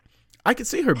like, I could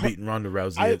see her beating Ronda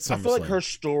Rousey at SummerSlam. I feel like her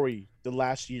story the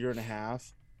last year and a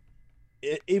half,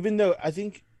 even though I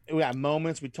think we have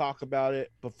moments we talk about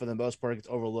it, but for the most part it gets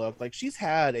overlooked. Like, she's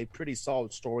had a pretty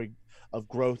solid story of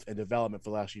growth and development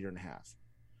for the last year and a half.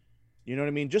 You know what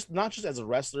I mean? Just not just as a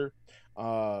wrestler,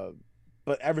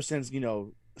 but ever since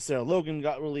Sarah Logan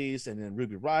got released and then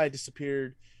Ruby Riott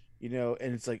disappeared. And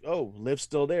it's like, oh, Liv's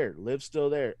still there. Liv's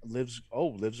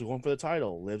going for the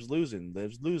title. Liv's losing.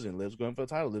 Liv's going for the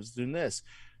title. Liv's doing this.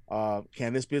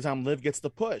 Can this be the time Liv gets the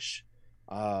push?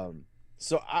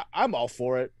 So I'm all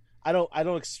for it. I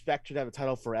don't expect her to have a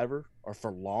title forever or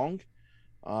for long.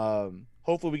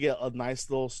 Hopefully we get a nice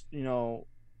little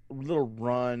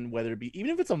run, whether it be,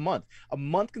 even if it's a month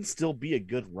can still be a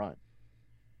good run.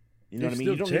 You know what I mean?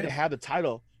 You don't need to have the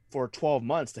title for 12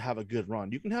 months to have a good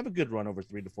run. You can have a good run over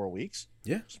 3 to 4 weeks.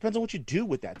 Yeah. It depends on what you do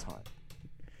with that time.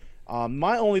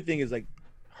 My only thing is like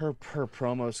her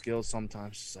promo skills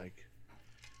sometimes just like,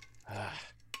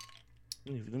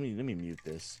 let me mute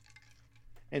this.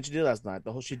 And she did last night.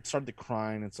 She started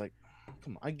crying. It's like,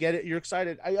 come on, I get it. You're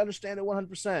excited. I understand it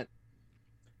 100%.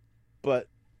 But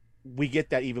we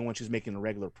get that even when she's making a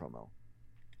regular promo.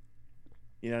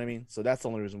 You know what I mean? So that's the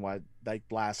only reason why, like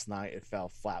last night, it fell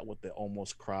flat with the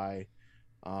almost cry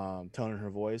tone in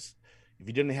her voice. If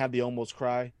you didn't have the almost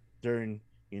cry during,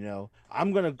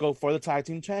 I'm going to go for the tag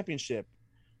team championship,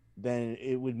 then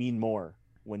it would mean more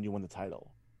when you win the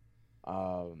title.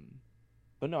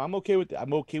 But no, I'm okay with it.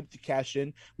 I'm okay with the cash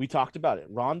in. We talked about it.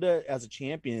 Ronda as a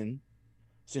champion,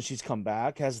 since she's come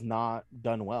back, has not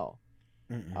done well.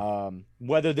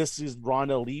 Whether this is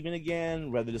Ronda leaving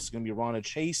again, whether this is going to be Ronda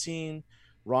chasing,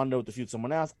 Ronda with the feud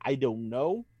someone else, I don't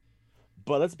know.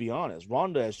 But let's be honest,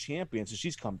 Ronda as champion, since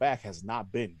she's come back, has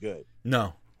not been good.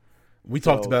 No. We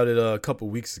talked about it a couple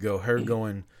weeks ago. Her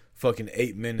going fucking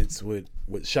 8 minutes with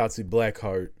Shotzi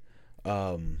Blackheart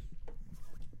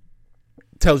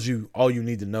tells you all you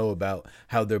need to know about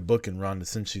how they're booking Ronda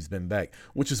since she's been back.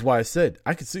 Which is why I said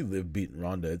I could see Liv beating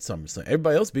Ronda at SummerSlam.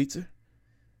 Everybody else beats her.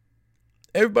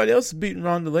 Everybody else is beating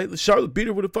Ronda lately. Charlotte beat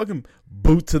her with a fucking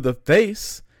boot to the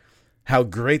face. How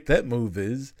great that move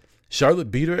is.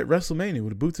 Charlotte beat her at WrestleMania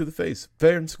with a boot to the face.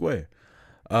 Fair and square.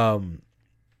 Fucking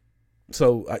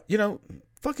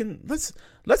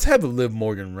let's have a Liv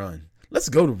Morgan run. Let's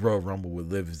go to Royal Rumble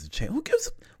with Liv as the champ. Who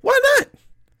gives? Why not?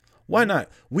 Why not?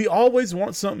 We always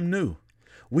want something new.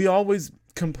 We always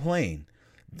complain.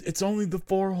 It's only the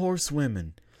 4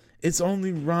 horsewomen. It's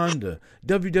only Ronda.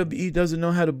 WWE doesn't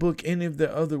know how to book any of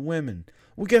their other women.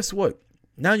 Well, guess what?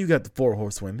 Now you got the 4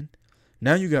 horsewomen.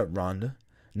 Now you got Ronda.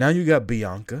 Now you got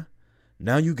Bianca.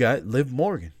 Now you got Liv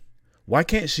Morgan. Why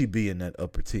can't she be in that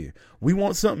upper tier? We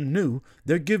want something new.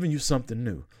 They're giving you something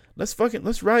new.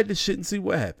 Let's ride this shit and see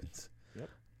what happens. Yep.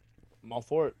 I'm all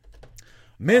for it.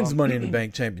 Men's Money in the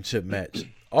Bank Championship match.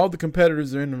 All the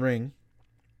competitors are in the ring.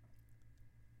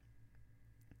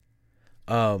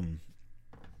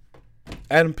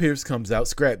 Adam Pearce comes out,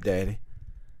 Scrap Daddy,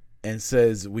 and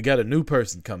says, we got a new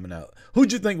person coming out.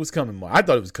 Who'd you think was coming more? I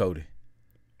thought it was Cody.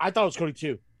 I thought it was Cody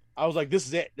too. I was like, this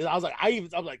is it. I was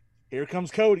like, here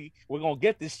comes Cody. We're gonna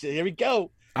get this shit. Here we go.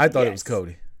 I thought it was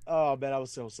Cody. Oh man, I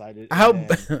was so excited. How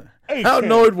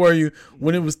annoyed were you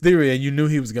when it was Theory and you knew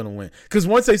he was gonna win? Because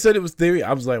once they said it was Theory,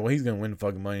 I was like, well, he's gonna win the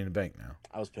fucking Money in the Bank now.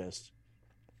 I was pissed.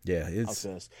 Yeah, I was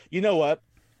pissed. You know what?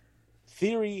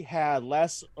 Theory had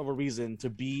less of a reason to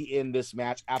be in this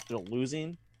match after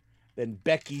losing than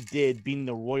Becky did being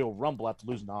the Royal Rumble after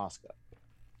losing to Asuka.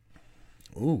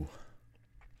 Ooh.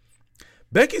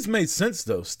 Becky's made sense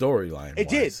though, storyline.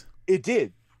 It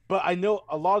did. But I know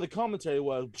a lot of the commentary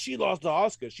was she lost to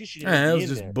Asuka. She shouldn't that be was in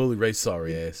just there. Bully Ray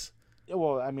sorry ass.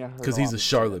 Well, I mean, I heard because he's a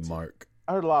Charlotte mark.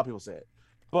 I heard a lot of people say it.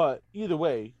 But either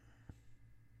way,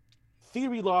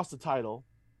 Theory lost the title,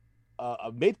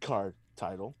 a mid-card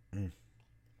title,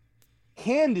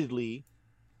 handedly,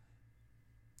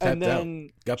 and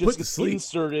then got just put to sleep.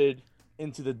 Inserted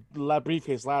into the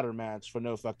briefcase ladder match for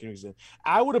no fucking reason.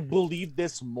 I would have believed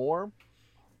this more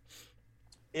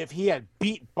if he had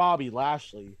beat Bobby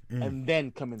Lashley and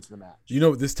then come into the match. You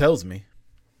know what this tells me?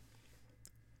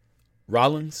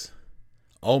 Rollins,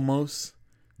 Omos,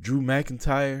 Drew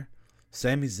McIntyre,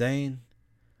 Sami Zayn,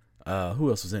 who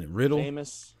else was in it? Riddle,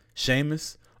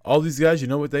 Sheamus. All these guys, you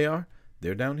know what they are?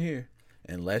 They're down here,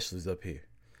 and Lashley's up here.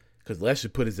 Because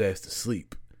Lashley put his ass to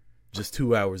sleep just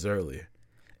 2 hours earlier,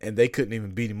 and they couldn't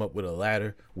even beat him up with a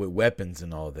ladder, with weapons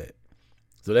and all that.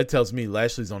 So that tells me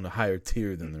Lashley's on the higher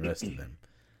tier than the rest of them.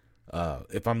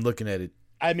 If I'm looking at it,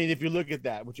 I mean, if you look at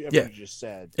that, you just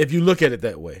said, if you look at it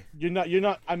that way, you're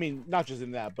not. I mean, not just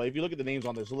in that, but if you look at the names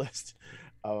on this list,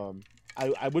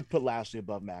 I would put Lashley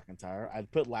above McIntyre.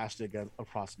 I'd put Lashley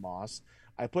across Moss.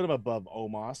 I put him above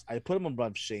Omos. I put him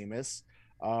above Sheamus.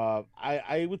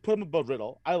 I would put him above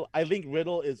Riddle. I think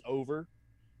Riddle is over,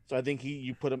 so I think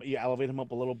you elevate him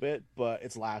up a little bit, but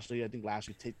it's Lashley. I think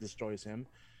Lashley destroys him.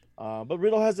 But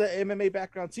Riddle has an MMA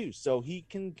background too, so he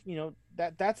can,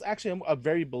 that's actually a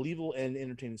very believable and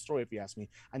entertaining story if you ask me.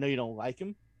 I know you don't like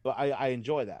him, but I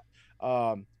enjoy that.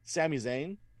 Sami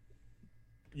Zayn,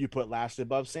 you put Lashley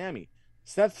above Sami.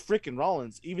 Seth freaking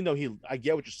Rollins, even though I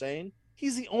get what you're saying,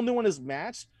 he's the only one in his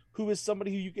match who is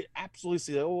somebody who you could absolutely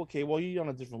say, oh, okay, well, you're on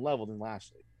a different level than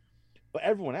Lashley. But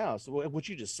everyone else, what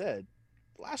you just said,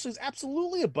 Lashley's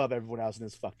absolutely above everyone else in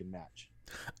this fucking match.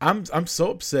 I'm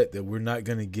so upset that we're not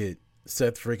gonna get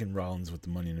Seth freaking Rollins with the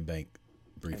Money in the Bank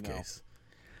briefcase.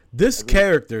 This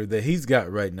character that he's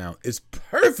got right now is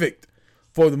perfect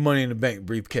for the Money in the Bank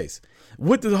briefcase.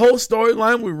 With the whole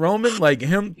storyline with Roman, like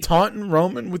him taunting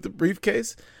Roman with the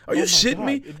briefcase. Are you shitting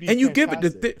me? And you give it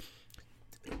to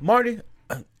Marty.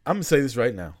 I'm gonna say this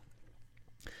right now.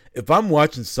 If I'm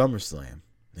watching SummerSlam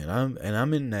and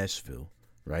I'm in Nashville,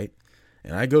 right,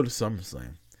 and I go to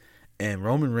SummerSlam, and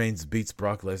Roman Reigns beats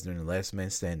Brock Lesnar in the Last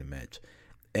Man Standing match,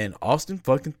 and Austin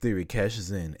fucking Theory cashes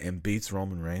in and beats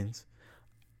Roman Reigns,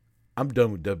 I'm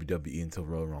done with WWE until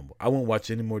Royal Rumble. I won't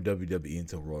watch any more WWE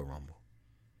until Royal Rumble.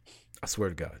 I swear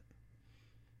to God.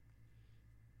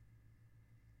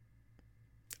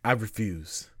 I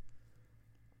refuse.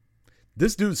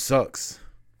 This dude sucks.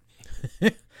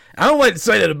 I don't like to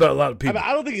say that about a lot of people.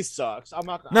 I don't think he sucks.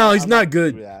 He's not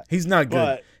good. He's not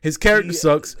good. His character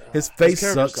sucks. His face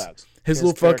sucks. His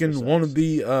little fucking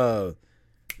wannabe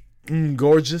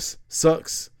gorgeous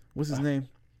sucks. What's his name?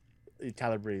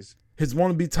 Tyler Breeze. His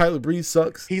wannabe Tyler Breeze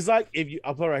sucks. He's like,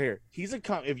 I'll put it right here.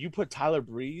 If you put Tyler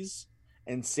Breeze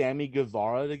and Sammy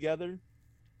Guevara together,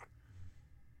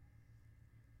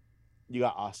 you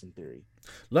got Austin Theory.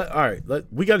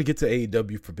 We got to get to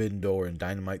AEW Forbidden Door and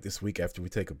Dynamite this week after we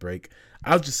take a break.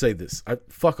 I'll just say this: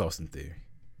 fuck Austin Theory.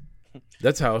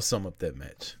 That's how I'll sum up that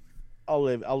match. I'll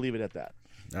leave it at that.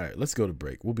 All right, let's go to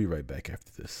break. We'll be right back after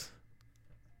this.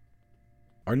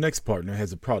 Our next partner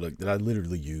has a product that I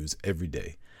literally use every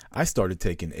day. I started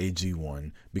taking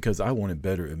AG1 because I wanted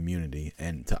better immunity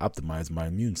and to optimize my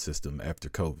immune system after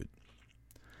COVID.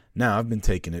 Now, I've been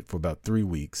taking it for about 3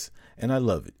 weeks, and I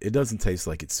love it. It doesn't taste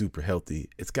like it's super healthy.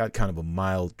 It's got kind of a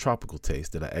mild, tropical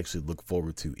taste that I actually look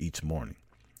forward to each morning.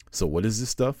 So what is this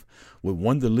stuff? With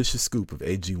one delicious scoop of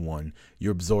AG1,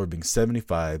 you're absorbing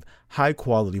 75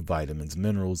 high-quality vitamins,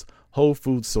 minerals, whole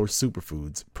food source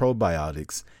superfoods,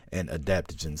 probiotics, and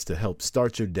adaptogens to help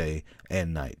start your day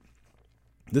and night.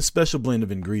 This special blend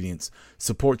of ingredients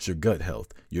supports your gut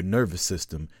health, your nervous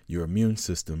system, your immune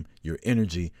system, your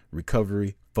energy,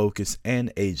 recovery, focus,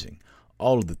 and aging.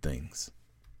 All of the things.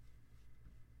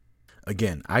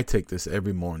 Again, I take this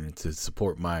every morning to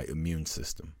support my immune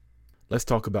system. Let's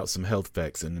talk about some health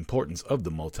facts and importance of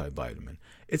the multivitamin.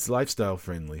 It's lifestyle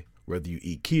friendly. Whether you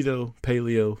eat keto,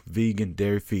 paleo, vegan,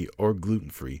 dairy-free, or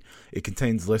gluten-free, it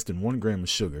contains less than 1 gram of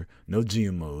sugar, no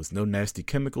GMOs, no nasty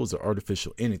chemicals or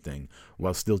artificial anything,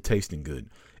 while still tasting good.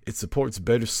 It supports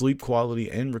better sleep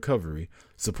quality and recovery,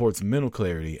 supports mental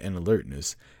clarity and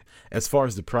alertness. As far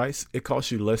as the price, it costs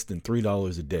you less than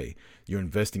 $3 a day. You're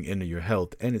investing into your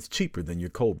health, and it's cheaper than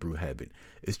your cold brew habit.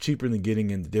 It's cheaper than getting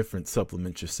into different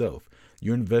supplements yourself.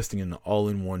 You're investing in the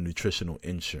all-in-one nutritional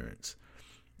insurance.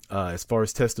 As far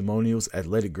as testimonials,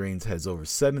 Athletic Greens has over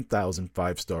 7,000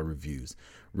 5-star reviews,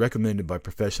 recommended by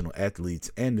professional athletes,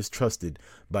 and is trusted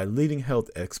by leading health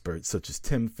experts such as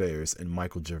Tim Ferriss and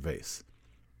Michael Gervais.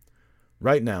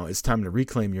 Right now, it's time to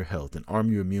reclaim your health and arm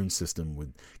your immune system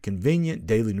with convenient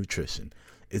daily nutrition.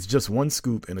 It's just 1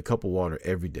 scoop in a cup of water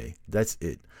every day. That's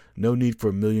it. No need for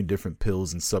a million different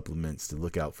pills and supplements to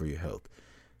look out for your health.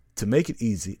 To make it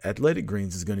easy, Athletic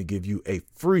Greens is going to give you a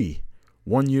free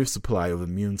 1-year supply of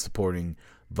immune-supporting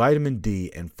vitamin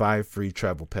D and 5 free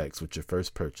travel packs with your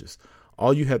first purchase.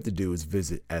 All you have to do is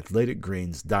visit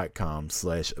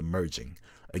athleticgreens.com/emerging.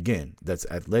 Again, that's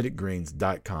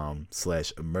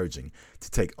athleticgreens.com/emerging to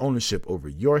take ownership over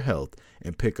your health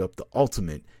and pick up the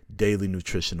ultimate daily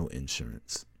nutritional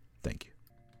insurance. Thank you.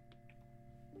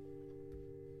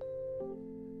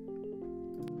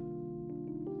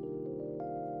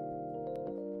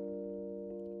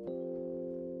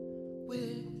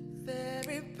 With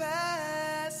every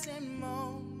passing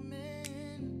moment,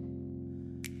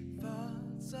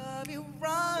 thoughts of you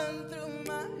run through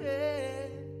my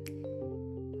head.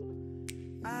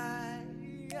 I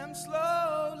am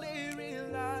slowly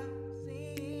realizing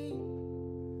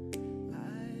I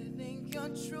think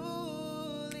you're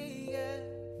truly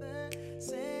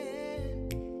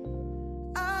heaven-sent.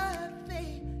 I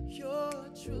think you're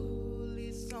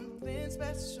truly something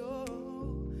special,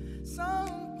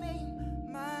 something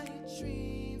my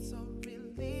dreams are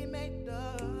really made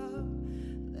of.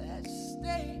 Let's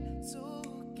stay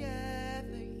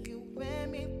together, you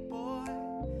and me, boy.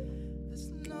 There's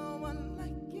no one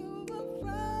like you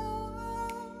around.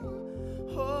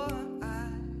 Oh, I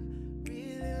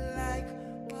really like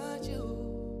what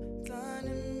you've done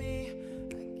to me.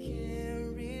 I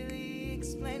can't really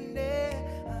explain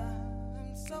it.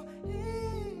 I'm so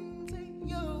into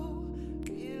you.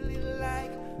 Really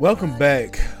like. Welcome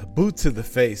back. Boot to the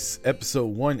Face, episode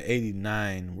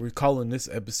 189. We're calling this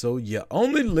episode You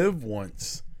Only Live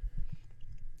Once,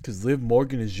 because Liv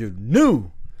Morgan is your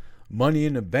new Money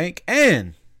in the Bank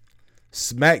and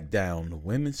SmackDown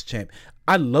Women's Champ.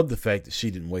 I love the fact that she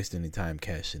didn't waste any time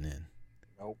cashing in.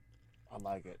 Nope. I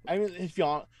like it. I mean, if you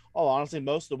honestly,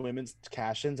 most of the women's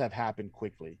cash-ins have happened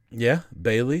quickly. Yeah,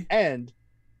 Bayley. And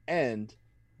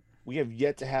we have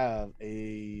yet to have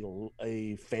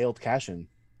a failed cash-in.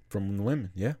 From the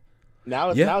women, yeah. Now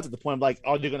it's at the point of like,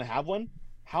 oh, they're gonna have one.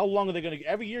 How long are they gonna?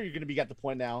 Every year you're gonna be at the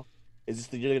point now. Is this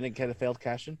the year they're gonna get a failed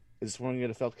cash in? Is this when we get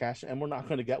a failed cash in? And we're not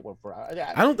gonna get one for.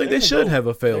 I don't think they should have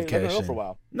a failed cash in for a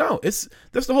while. No, that's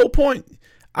the whole point.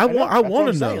 I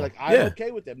want to know. Like, I'm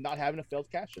okay with them not having a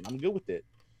failed cash in. I'm good with it.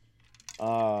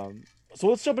 So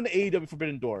let's jump into AEW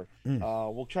Forbidden Door.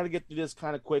 We'll try to get through this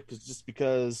kind of quick,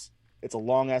 because it's a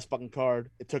long ass fucking card.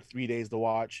 It took 3 days to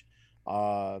watch.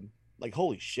 Like,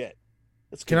 holy shit.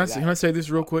 Can I say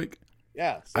this real quick?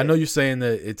 Yeah. I know you're saying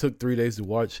that it took 3 days to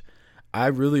watch. I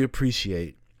really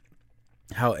appreciate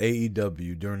how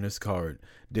AEW during this card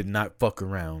did not fuck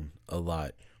around a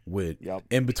lot with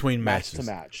in between matches. Match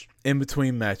to match. In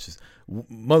between matches.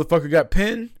 Motherfucker got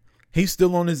pinned. He's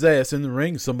still on his ass in the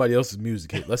ring. Somebody else's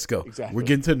music hit. Let's go. Exactly. We're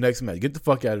getting to the next match. Get the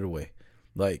fuck out of the way.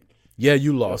 Like, yeah,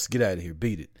 you lost. Get out of here.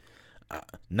 Beat it.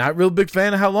 Not real big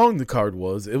fan of how long the card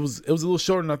was. It was a little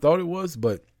shorter than I thought it was,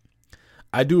 but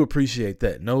I do appreciate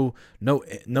that. No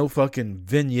fucking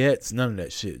vignettes, none of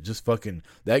that shit. Just fucking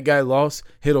that guy lost.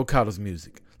 Hit Okada's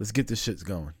music. Let's get this shit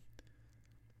going.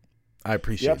 I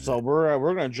appreciate it. So we're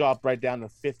gonna drop right down to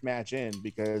 5th match in,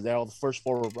 because they're all the first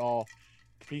 4 were all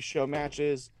pre-show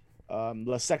matches.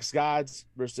 The Sex Gods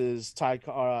versus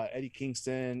Eddie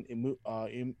Kingston,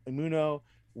 Immuno,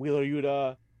 Wheeler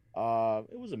Yuta.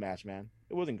 It was a match, man.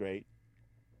 It wasn't great.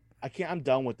 I'm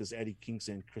done with this Eddie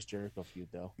Kingston Chris Jericho feud,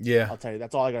 though. Yeah, I'll tell you.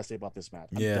 That's all I gotta say about this match.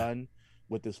 I'm done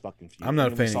with this fucking feud. I'm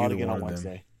not a fan of either again one on of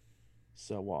Wednesday. them.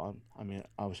 So, well, I mean,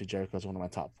 obviously Jericho's one of my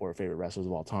top 4 favorite wrestlers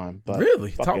of all time. But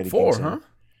really, top Eddie 4, Kingston. huh?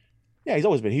 Yeah, he's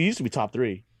always been. He used to be top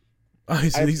 3. Oh,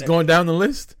 he's going down the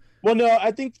list. Well, no,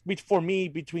 I think for me,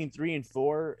 between 3 and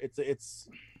 4, it's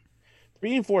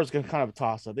 3 and 4 is kind of a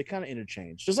toss up. They kind of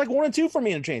interchange, just like 1 and 2 for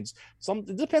me interchange.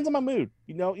 It depends on my mood.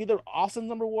 Either Austin's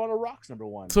number 1 or Rock's number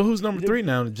 1. So who's number 3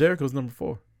 now? Jericho's number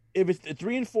 4. If it's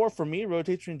 3 and 4 for me, it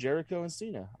rotates between Jericho and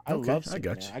Cena. I love Cena. I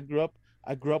got you. I grew up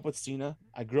I grew up with Cena.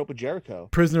 I grew up with Jericho.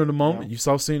 Prisoner of the moment. No. You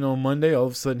saw Cena on Monday. All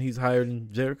of a sudden, he's higher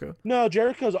than Jericho. No,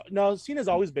 Cena's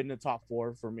always been in the top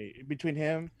 4 for me. Between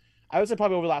him, I would say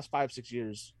probably over the last 5-6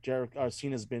 years,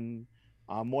 Cena's been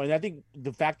more. And I think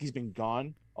the fact he's been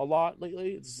gone a lot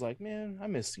lately, it's just like, man, I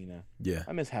miss Cena. Yeah,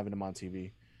 I miss having him on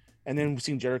TV. And then we've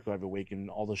seen Jericho every week and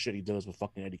all the shit he does with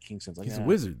fucking Eddie Kingston. Like, he's a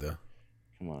wizard though.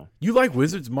 Come on. You like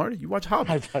wizards, Marty? You watch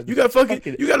Hobbit. You got a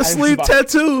I sleeve was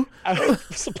tattoo. I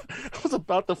was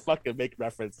about to fucking make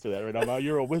reference to that right now.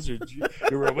 You're a wizard.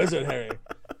 You're a wizard, Harry.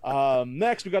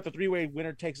 Next, we got the 3-way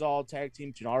winner takes all tag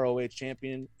team between ROH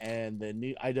champion and the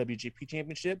new IWGP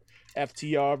championship.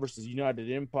 FTR versus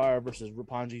United Empire versus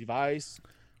Roppongi Vice.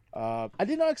 I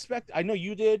did not expect. I know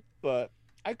you did, but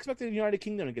I expected the United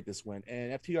Kingdom to get this win,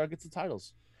 and FTR gets the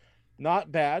titles.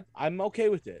 Not bad. I'm okay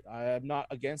with it. I'm not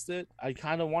against it. I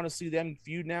kind of want to see them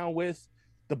feud now with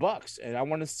the Bucks, and I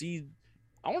want to see them.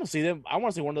 I want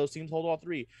to see one of those teams hold all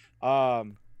 3. I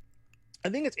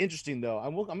think it's interesting though.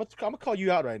 I'm gonna call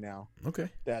you out right now. Okay.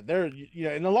 That they're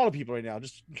and a lot of people right now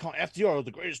just call FTR the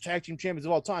greatest tag team champions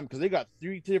of all time because they got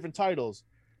 3 different titles.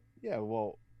 Yeah,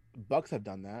 well, Bucks have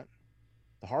done that.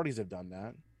 The Hardys have done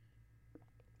that.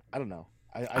 I don't know.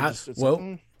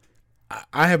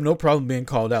 I have no problem being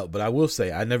called out, but I will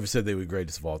say I never said they were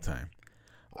greatest of all time.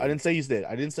 I didn't say you did.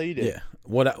 I didn't say you did. Yeah.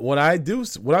 What I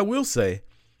will say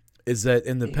is that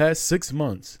in the past 6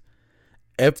 months,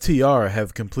 FTR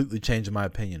have completely changed my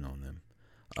opinion on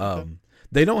them.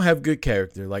 They don't have good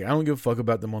character. Like, I don't give a fuck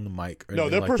about them on the mic. Or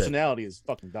their like personality is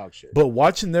fucking dog shit. But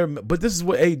this is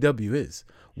what AEW is.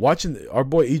 Our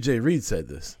boy EJ Reed said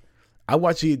this. I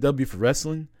watch AEW for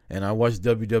wrestling and I watch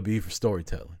WWE for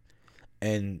storytelling.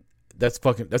 And that's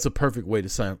a perfect way to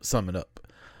sum it up.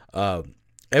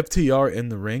 FTR in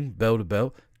the ring, bell to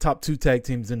bell, top 2 tag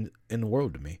teams in the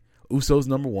world to me. Usos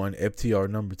number 1, FTR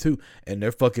number 2, and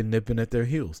they're fucking nipping at their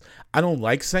heels. I don't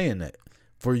like saying that.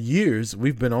 For years,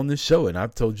 we've been on this show, and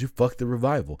I've told you, fuck the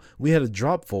revival. We had a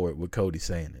drop for it with Cody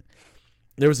saying it.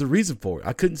 There was a reason for it.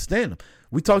 I couldn't stand him.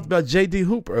 We talked about JD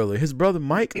Hoop earlier. His brother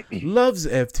Mike loves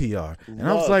FTR, and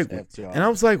I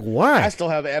was like, why? I still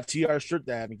have an FTR shirt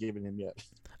that I haven't given him yet.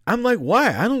 I'm like,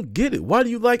 why? I don't get it. Why do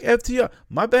you like FTR?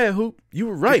 My bad, Hoop. You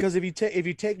were right. Because if you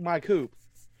take Mike Hoop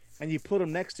and you put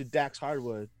him next to Dax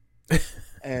Hardwood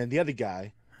and the other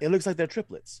guy, it looks like they're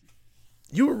triplets.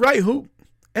 You were right, Hoop.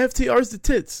 FTR's the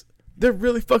tits. They're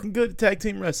really fucking good at tag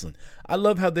team wrestling. I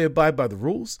love how they abide by the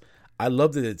rules. I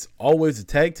love that it's always a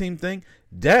tag team thing.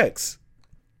 Dax,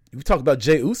 we talked about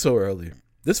Jey Uso earlier.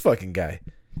 This fucking guy,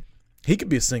 he could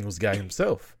be a singles guy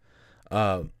himself.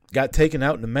 Got taken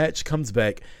out in the match, comes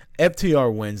back.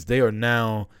 FTR wins. They are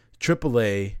now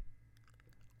AAA,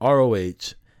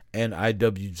 ROH, and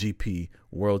IWGP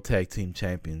World Tag Team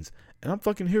Champions. And I'm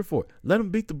fucking here for it. Let them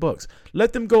beat the Bucks.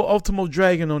 Let them go Ultimo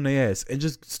Dragon on their ass and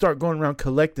just start going around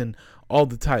collecting all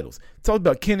the titles. Talk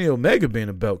about Kenny Omega being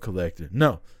a belt collector.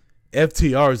 No,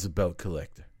 FTR is a belt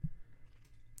collector.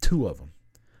 2 of them.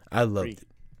 I loved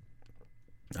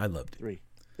it. 3.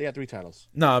 They got 3 titles.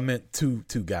 No, I meant two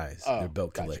guys. They're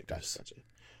belt collectors. Gotcha.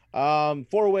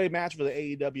 4-way match for the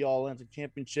AEW All Atlantic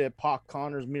Championship. Pac,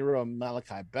 Connors, Miro, and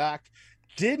Malachi Black.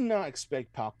 Did not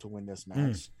expect Pac to win this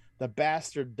match. The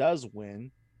bastard does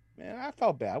win. Man, I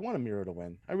felt bad. I wanted Miro to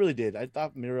win. I really did. I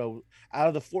thought Miro, out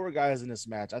of the 4 guys in this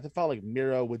match, I felt like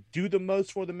Miro would do the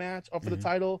most for the match or for the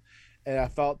title, and I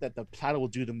felt that the title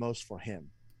would do the most for him.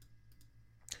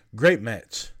 Great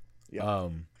match. Yeah.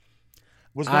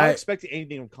 Was not expecting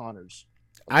anything from Connors.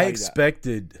 I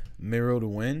expected Miro to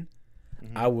win.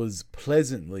 I was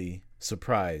pleasantly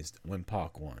surprised when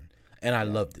Pac won, and I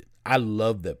loved it. I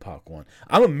love that Pac won.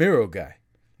 I'm a Miro guy.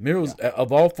 Miro's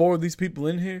of all 4 of these people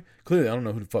in here. Clearly, I don't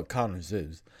know who the fuck Connors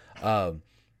is, but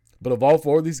of all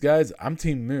 4 of these guys, I'm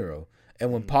Team Miro.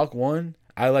 And when Pac won,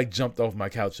 I jumped off my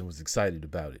couch and was excited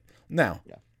about it. Now,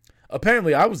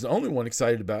 apparently, I was the only one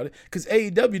excited about it because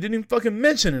AEW didn't even fucking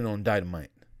mention it on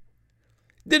Dynamite.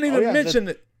 Didn't even mention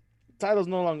it. Title's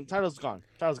no longer. Title's gone.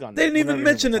 They didn't even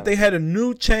mention that they had a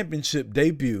new championship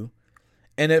debut,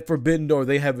 and at Forbidden Door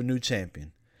they have a new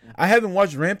champion. I haven't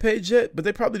watched Rampage yet, but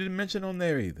they probably didn't mention it on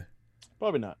there either.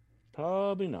 Probably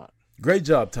not. Great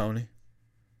job, Tony.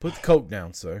 Put the coke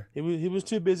down, sir. He was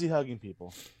too busy hugging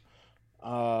people.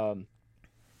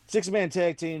 6-man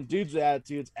tag team, dudes with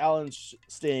attitudes. Alan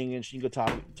Sting and Shingo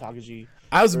Takagi.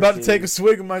 I was about to take a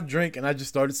swig of my drink, and I just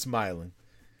started smiling.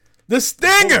 The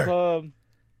Stinger!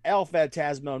 El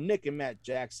Phantasmo, Nick and Matt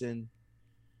Jackson,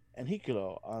 and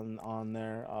Hikaru on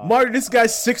there. Marty, this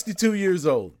guy's 62 years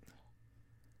old.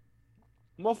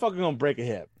 Motherfucker gonna break a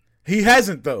hip. He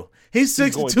hasn't, though. He's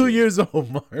 62 years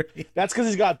old, Marty. That's because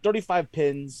he's got 35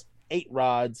 pins, 8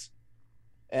 rods,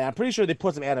 And I'm pretty sure they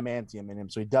put some adamantium in him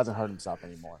so he doesn't hurt himself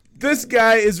anymore. This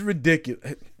guy is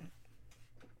ridiculous.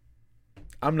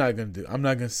 I'm not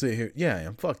gonna sit here. Yeah, I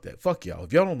am. Fuck that. Fuck y'all.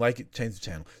 If y'all don't like it, change the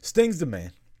channel. Sting's the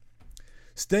man.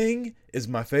 Sting is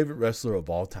my favorite wrestler of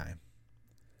all time.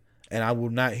 And I will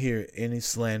not hear any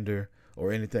slander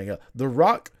or anything else. The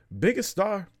Rock, biggest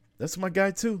star. That's my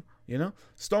guy too. You know?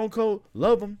 Stone Cold,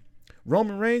 love him.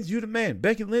 Roman Reigns, you the man.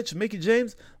 Becky Lynch, Mickie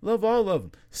James, love all of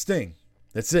them. Sting.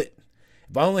 That's it.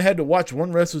 If I only had to watch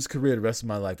one wrestler's career the rest of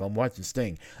my life, I'm watching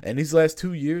Sting. And these last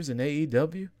 2 years in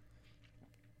AEW,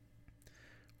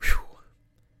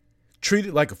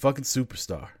 treated like a fucking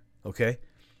superstar. Okay?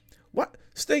 What?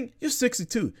 Sting, you're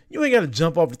 62. You ain't got to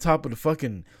jump off the top of the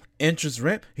fucking entrance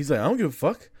ramp. He's like, I don't give a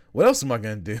fuck. What else am I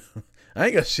going to do? I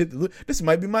ain't got shit to lose. This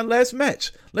might be my last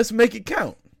match. Let's make it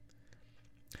count.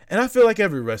 And I feel like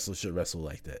every wrestler should wrestle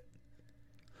like that.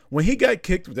 When he got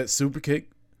kicked with that super kick,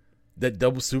 that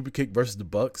double super kick versus the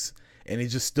Bucks, and he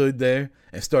just stood there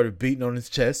and started beating on his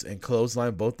chest and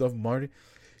clotheslined both of them, Marty,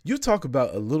 you talk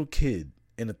about a little kid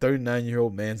in a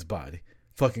 39-year-old man's body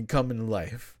fucking coming to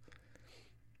life.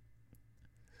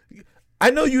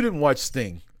 I know you didn't watch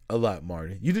Sting a lot,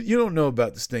 Marty. You don't know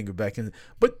about the Stinger back in,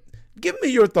 but give me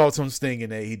your thoughts on Sting in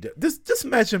AEW. This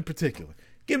match in particular.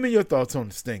 Give me your thoughts on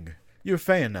the Stinger. You're a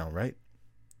fan now, right?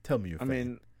 Tell me you're a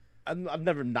fan. I mean, I've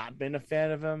never not been a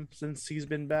fan of him since he's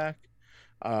been back.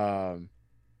 I'm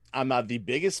not the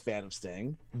biggest fan of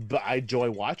Sting, but I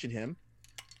enjoy watching him.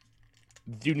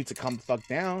 Dude needs to calm the fuck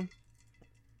down.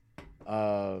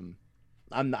 I'm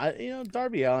not,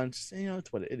 Darby Allin.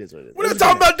 It's what it is. What it is. We're not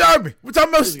talking about Darby. We're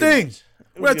talking about Sting.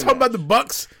 We're not talking about the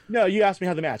Bucks. No, you asked me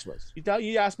how the match was.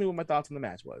 You asked me what my thoughts on the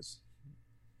match was.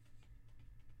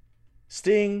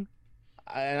 Sting,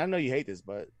 and I know you hate this,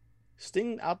 but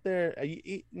Sting out there,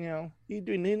 he's not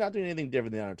doing anything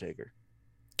different than Undertaker.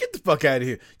 Get the fuck out of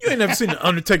here. You ain't never seen an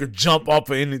Undertaker jump off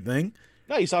of anything.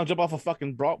 No, you saw him jump off a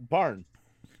fucking barn.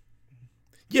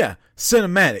 Yeah,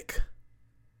 cinematic.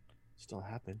 Still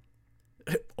happened.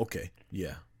 Okay,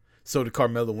 yeah. So did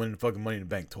Carmelo winning the fucking Money in the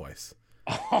Bank twice.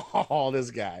 Oh,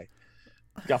 this guy.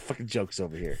 Got fucking jokes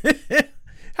over here.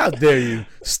 How dare you,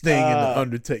 Sting and the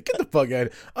Undertaker. Get the fuck out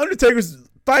of here. Undertaker's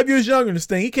 5 years younger than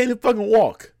Sting. He can't even fucking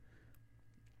walk.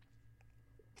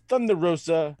 Thunder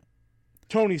Rosa,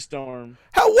 Tony Storm.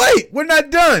 Wait, we're not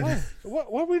done. What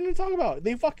are we going to talk about?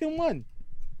 They fucking won.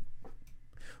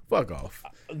 Fuck off.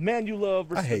 Man you love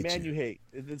versus the man you. you hate.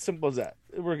 It's simple as that.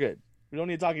 We're good. We don't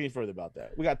need to talk any further about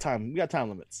that. We got time. We got time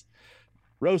limits.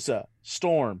 Rosa,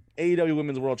 Storm, AEW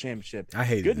Women's World Championship. I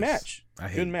hated good this. match. I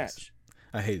hated good this. match.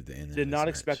 I hated the end. Did not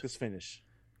expect this finish.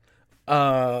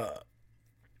 I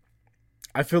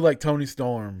feel like Toni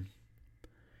Storm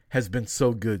has been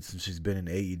so good since she's been in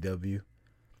AEW.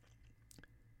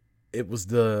 It was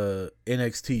the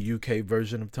NXT UK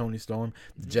version of Toni Storm,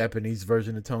 the Japanese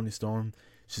version of Toni Storm.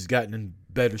 She's gotten in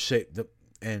better shape,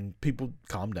 and people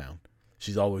calm down.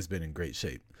 She's always been in great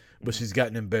shape, but she's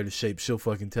gotten in better shape. She'll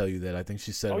fucking tell you that. I think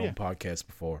she said it on podcasts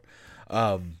before.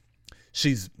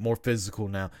 She's more physical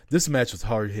now. This match was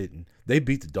hard hitting. They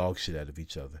beat the dog shit out of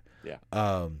each other. Yeah.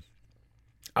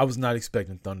 I was not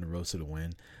expecting Thunder Rosa to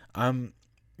win. I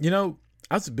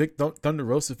was a big Thunder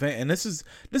Rosa fan, and this is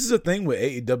a thing with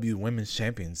AEW women's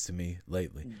champions to me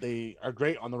lately. They are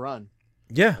great on the run.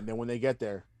 Yeah. And then when they get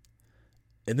there.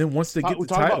 And then once they get the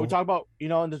title. We talk about,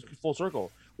 in this full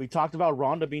circle, we talked about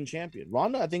Ronda being champion.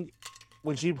 Ronda, I think,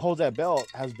 when she holds that belt,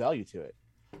 has value to it.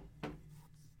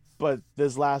 But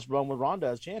this last run with Ronda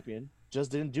as champion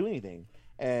just didn't do anything.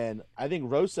 And I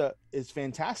think Rosa is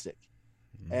fantastic.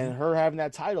 Mm-hmm. And her having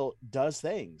that title does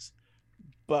things.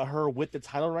 But her with the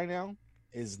title right now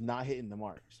is not hitting the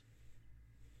marks.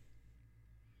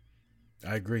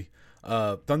 I agree.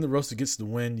 Thunder Rosa gets the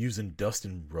win using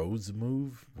Dustin Rhodes'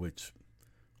 move, which,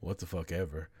 what the fuck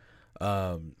ever.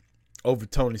 Over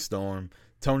Toni Storm.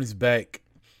 Tony's back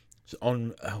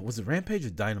on, was it Rampage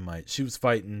or Dynamite? She was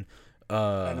fighting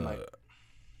Nyla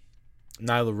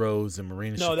Rose, and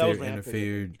Marina Shafir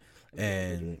interfered,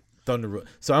 and Thunder Rosa.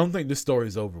 So I don't think this story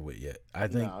is over with yet.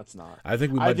 No, it's not. I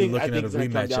think we might be looking at a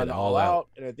rematch at All Out.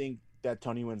 And I think that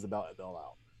Tony wins the belt at All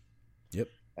Out. Yep.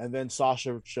 And then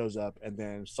Sasha shows up, and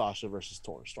then Sasha versus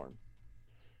Storm.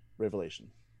 Revelation.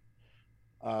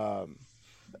 And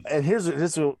here's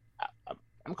what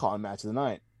I'm calling match of the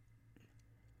night.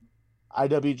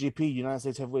 IWGP United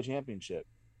States Heavyweight Championship.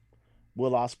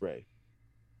 Will Ospreay.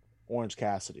 Orange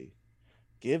Cassidy.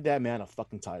 Give that man a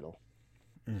fucking title.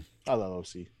 I love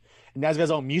OC. And now he's got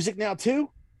his own music now too.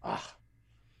 I'm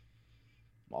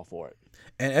all for it.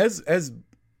 And as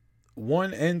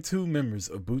 1 and 2 members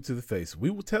of Boot to the Face, we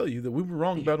will tell you that we were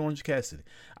wrong about Orange Cassidy.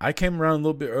 I came around a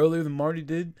little bit earlier than Marty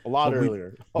did. A lot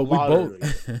earlier.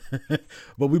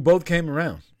 But we both came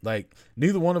around. Like,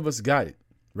 neither one of us got it,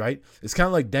 right? It's kind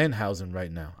of like Danhausen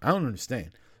right now. I don't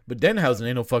understand. But Danhausen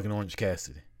ain't no fucking Orange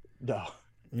Cassidy. No.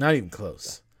 Not even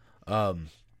close. But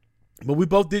we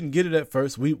both didn't get it at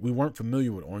first. We weren't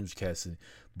familiar with Orange Cassidy.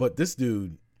 But this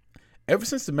dude, ever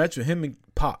since the match with him and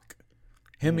Pac,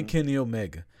 him and Kenny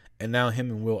Omega, and now him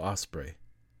and Will Ospreay,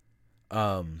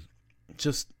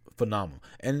 just phenomenal.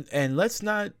 And let's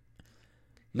not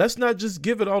just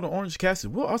give it all to Orange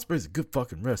Cassidy. Will Ospreay is a good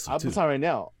fucking wrestler too. I'm telling you right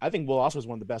now, I think Will Ospreay is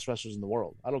one of the best wrestlers in the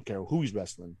world. I don't care who he's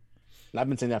wrestling. And I've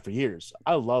been saying that for years.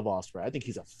 I love Ospreay. I think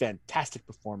he's a fantastic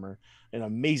performer, an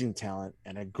amazing talent,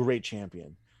 and a great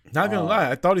champion. Not gonna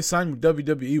lie, I thought he signed with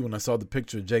WWE when I saw the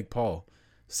picture of Jake Paul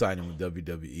signing with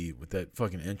WWE with that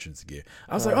fucking entrance gear.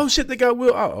 I was like, oh shit, they got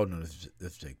Will. Oh no,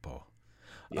 that's Jake Paul.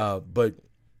 Yeah. But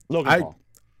Logan Paul.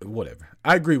 Whatever.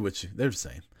 I agree with you. They're the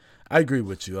same. I agree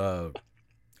with you.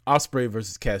 Ospreay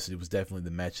versus Cassidy was definitely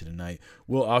the match of the night.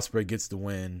 Will Ospreay gets the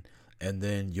win, and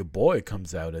then your boy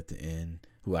comes out at the end,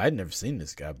 who I'd never seen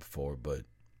this guy before, but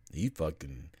he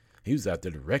was out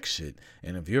there to wreck shit.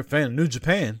 And if you're a fan of New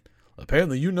Japan,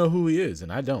 apparently you know who he is,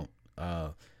 and I don't.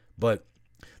 But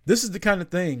this is the kind of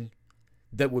thing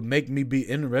that would make me be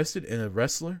interested in a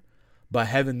wrestler by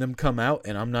having them come out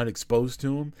and I'm not exposed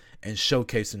to them and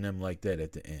showcasing them like that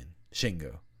at the end.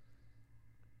 Shingo.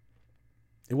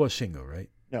 It was Shingo, right?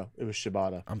 No, it was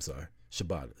Shibata. I'm sorry.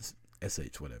 Shibata.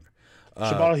 SH, whatever.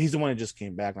 Shibata, he's the one that just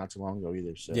came back not too long ago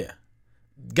either. So. Yeah.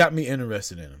 Got me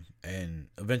interested in him. And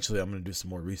eventually I'm going to do some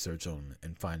more research on him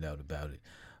and find out about it.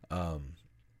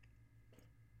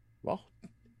 Well,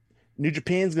 New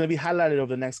Japan's going to be highlighted over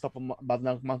the next about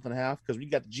another month and a half because we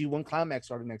got the G1 Climax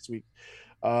starting next week.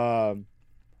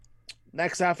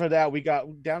 Next after that, we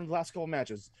got down to the last couple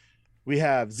matches. We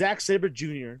have Zack Sabre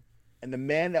Jr. and the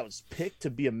man that was picked to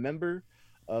be a member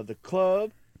of the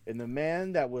club and the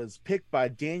man that was picked by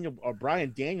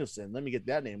Brian Danielson. Let me get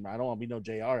that name right. I don't want to be no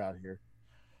JR out here.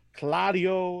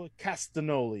 Claudio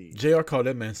Castagnoli. JR called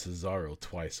that man Cesaro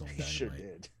twice on Dynamite. He sure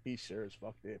did. He sure as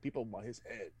fuck did. People want his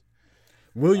head.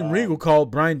 William Regal called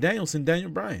Brian Danielson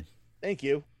Daniel Bryan. Thank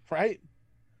you. Right?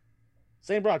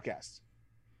 Same broadcast.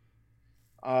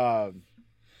 Fuck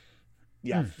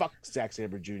Zack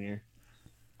Sabre Jr.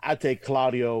 I take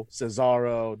Claudio,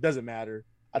 Cesaro, doesn't matter.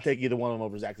 I take either one of them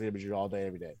over Zack Sabre Jr. all day,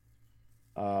 every day.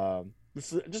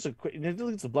 This is just a quick.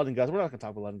 It's the blood and guts. We're not gonna talk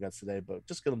about blood and guts today, but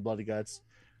just get them bloody guts.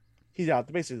 He's out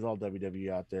there. Basically, it's all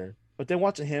WWE out there. But then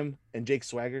watching him and Jake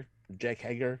Swagger, Jack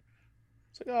Hager,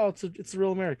 it's like, oh, it's the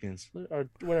real Americans or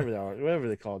whatever they are, whatever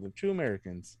they call them, true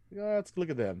Americans. Like, oh, let's look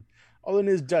at them. All in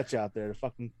his Dutch out there to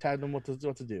fucking tell them what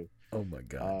to do. Oh my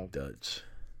god, Dutch.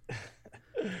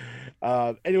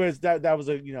 Anyways, that was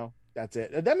that's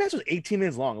it. That match was 18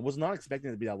 minutes long. I was not expecting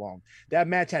it to be that long. That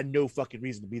match had no fucking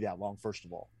reason to be that long. First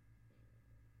of all,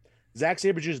 Zack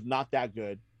Sabre Jr. is not that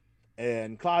good,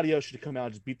 and Claudio should have come out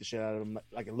and just beat the shit out of him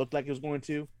like it looked like it was going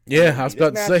to. Yeah, I was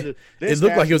about to say it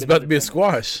looked like it was about to be a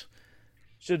squash.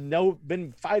 Should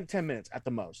been 5-10 minutes at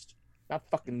the most. Not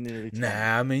fucking nearly 10.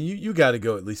 Nah, I mean you got to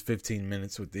go at least 15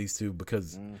 minutes with these two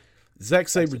because Zack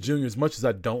Sabre Jr. as much as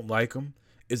I don't like him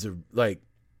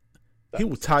he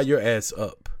will tie your ass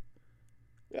up.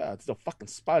 Yeah, it's a fucking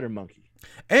spider monkey.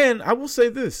 And I will say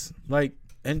this,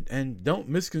 and don't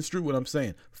misconstrue what I'm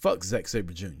saying. Fuck Zack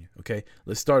Sabre Jr. Okay,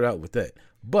 let's start out with that.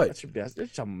 But that's your best.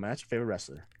 That's your favorite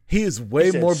wrestler. He is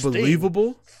way more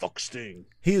believable. Fuck Sting.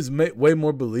 He is way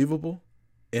more believable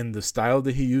in the style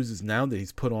that he uses now that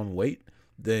he's put on weight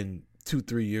than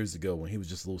 2-3 years ago when he was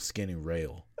just a little skinny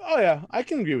rail. Oh yeah, I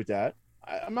can agree with that.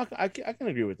 I can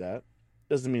agree with that.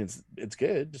 Doesn't mean it's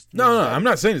good. No, I'm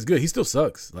not saying it's good. He still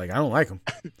sucks. I don't like him.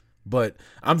 But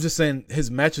I'm just saying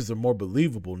his matches are more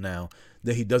believable now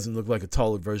that he doesn't look like a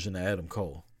taller version of Adam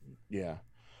Cole. Yeah.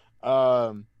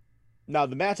 Now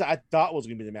the match I thought was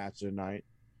going to be the match of the night,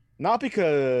 not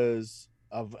because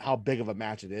of how big of a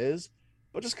match it is,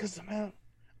 but just because, man,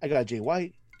 I got Jay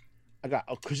White, I got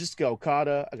Kazuchika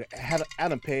Okada, I got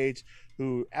Adam Page,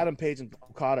 Adam Page and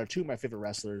Okada are two of my favorite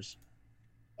wrestlers.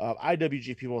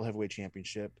 IWGP World Heavyweight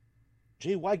Championship.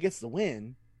 Jay White gets the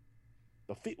win,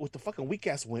 with the fucking weak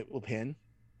ass pin.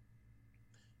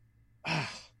 I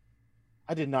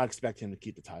did not expect him to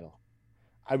keep the title.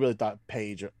 I really thought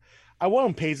Page. I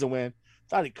wanted Page to win.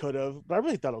 Thought he could have, but I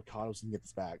really thought Okada was gonna get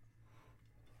this back.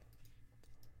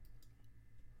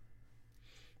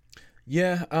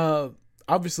 Yeah,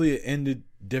 obviously it ended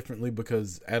differently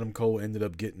because Adam Cole ended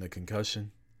up getting a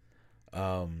concussion.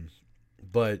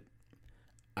 But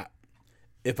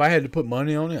if I had to put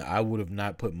money on it, I would have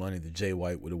not put money that Jay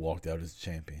White would have walked out as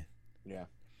champion. Yeah.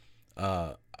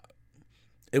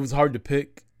 It was hard to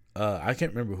pick. I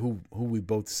can't remember who we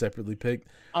both separately picked.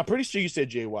 I'm pretty sure you said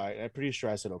Jay White. I'm pretty sure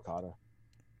I said Okada.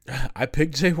 I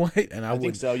picked Jay White, and I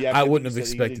think so. Yeah, I wouldn't have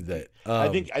expected that. I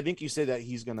think you said that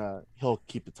he'll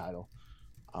keep the title.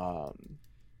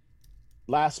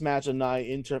 Last match of the night,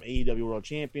 interim AEW World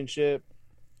Championship.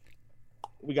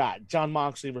 We got Jon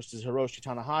Moxley versus Hiroshi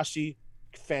Tanahashi.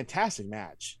 Fantastic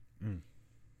match.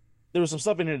 There was some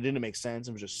stuff in there that didn't make sense.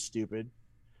 It was just stupid.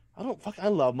 I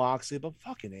love Moxley, but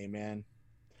fucking A, man.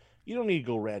 You don't need to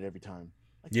go red every time.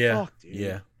 Like, yeah, fuck, dude.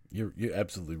 yeah. You're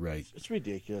absolutely right. It's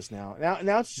ridiculous now.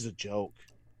 Now it's just a joke.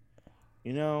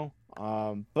 You know?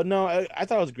 But no, I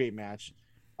thought it was a great match.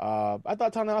 I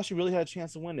thought Tanahashi really had a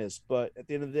chance to win this, but at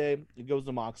the end of the day, it goes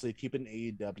to Moxley. Keep it in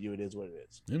AEW. It is what it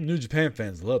is. Them New Japan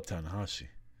fans love Tanahashi.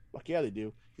 Fuck yeah, they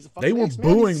do. He's a fucking They were ace,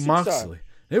 man. booing He's a Moxley. superstar.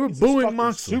 They were He's booing a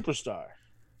Moxley. superstar.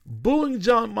 Booing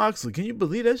Jon Moxley. Can you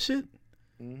believe that shit?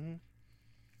 Mm-hmm.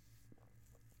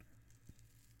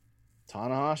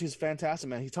 Tanahashi's fantastic,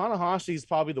 man. Tanahashi's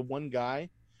probably the one guy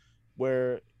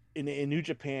where in New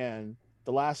Japan,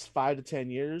 the last 5 to 10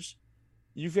 years,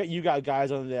 you got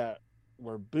guys on that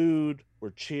were booed,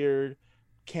 were cheered.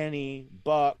 Kenny,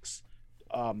 Bucks,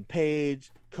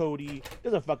 Paige, Cody,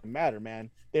 doesn't fucking matter, man.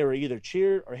 They were either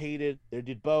cheered or hated. They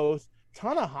did both.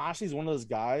 Tanahashi's one of those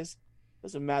guys.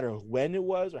 Doesn't matter when it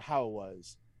was or how it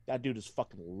was. That dude is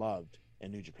fucking loved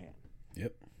in New Japan.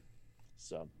 Yep.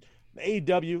 So, the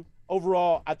AEW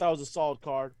overall, I thought it was a solid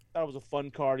card. I thought it was a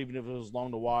fun card, even if it was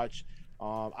long to watch.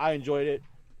 I enjoyed it.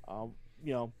 Probably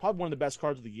one of the best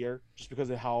cards of the year, just because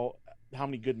of how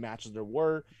many good matches there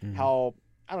were. Mm-hmm. How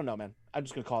I don't know, man. I'm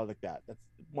just gonna call it like that. That's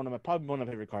probably one of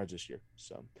my favorite cards this year.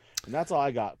 So, and that's all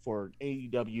I got for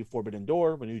AEW Forbidden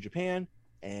Door with New Japan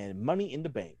and Money in the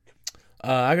Bank.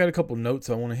 I got a couple notes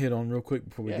I want to hit on real quick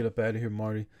before we get up out of here,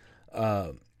 Marty.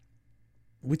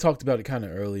 We talked about it kind of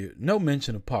earlier. No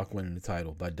mention of Pac winning the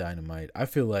title by Dynamite. I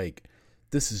feel like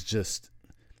this is just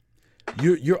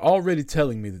you're already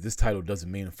telling me that this title doesn't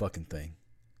mean a fucking thing.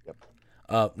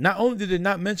 Yep. Not only did it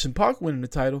not mention Pac winning the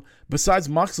title, besides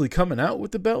Moxley coming out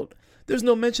with the belt, there's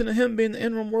no mention of him being the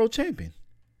interim world champion.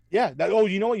 Yeah.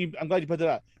 You know what? I'm glad you put that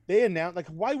up. They announced,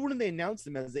 why wouldn't they announce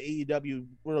him as the AEW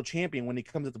world champion when he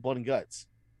comes at the Blood and Guts?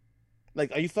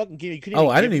 Like, are you fucking kidding me?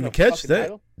 I didn't even catch that.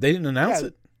 Title? They didn't announce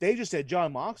it. They just said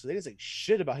Jon Moxley. They didn't say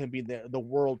shit about him being the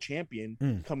world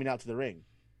champion coming out to the ring.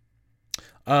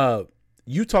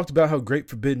 You talked about how great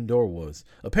Forbidden Door was.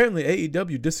 Apparently,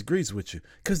 AEW disagrees with you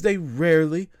because they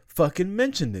rarely fucking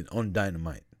mentioned it on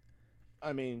Dynamite.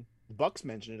 I mean, the Bucks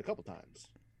mentioned it a couple times.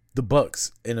 The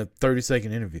Bucks in a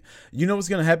 30-second interview. You know what's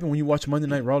going to happen when you watch Monday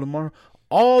Night Raw tomorrow?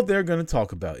 All they're going to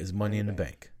talk about is Money in the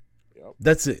Bank. Yep.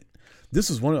 That's it. This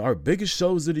was one of our biggest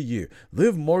shows of the year.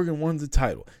 Liv Morgan won the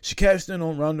title. She cashed in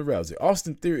on Ronda Rousey.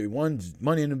 Austin Theory won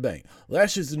Money in the Bank.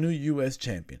 Lashley's the new U.S.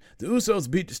 champion. The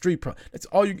Usos beat the Street Profits. That's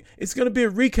all you. It's going to be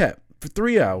a recap for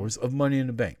 3 hours of Money in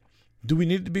the Bank. Do we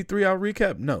need it to be 3-hour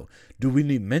recap? No. Do we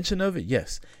need mention of it?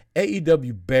 Yes.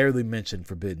 AEW barely mentioned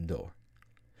Forbidden Door.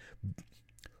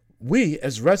 We,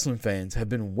 as wrestling fans, have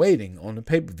been waiting on a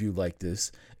pay-per-view like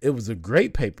this. It was a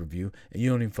great pay-per-view, and you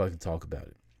don't even fucking talk about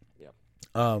it.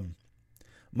 Yeah.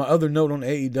 My other note on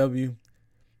AEW,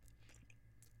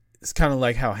 it's kind of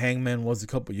like how Hangman was a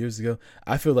couple years ago.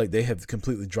 I feel like they have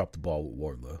completely dropped the ball with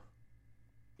Wardlow.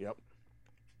 Yep.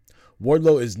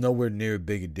 Wardlow is nowhere near as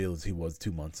big a deal as he was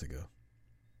 2 months ago.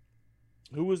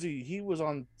 Who was he? He was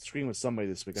on screen with somebody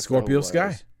this week. Scorpio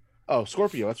Sky. Oh,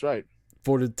 Scorpio. That's right.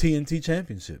 For the TNT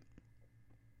Championship.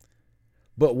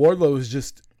 But Wardlow is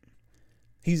just...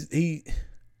 He...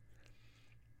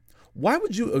 Why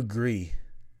would you agree...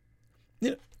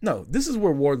 No, this is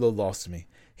where Wardlow lost me.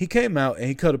 He came out and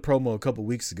he cut a promo a couple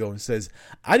weeks ago and says,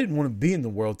 I didn't want to be in the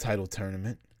world title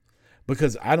tournament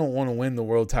because I don't want to win the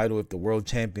world title if the world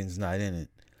champion's not in it.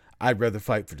 I'd rather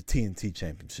fight for the TNT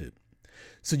championship.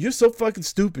 So you're so fucking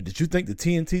stupid that you think the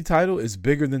TNT title is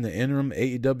bigger than the interim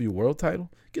AEW world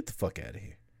title? Get the fuck out of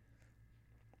here.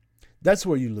 That's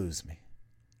where you lose me.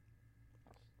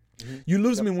 You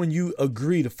lose me when you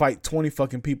agree to fight 20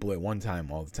 fucking people at one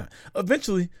time all the time.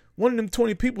 Eventually, one of them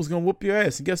 20 people is going to whoop your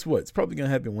ass. And guess what? It's probably going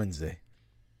to happen Wednesday.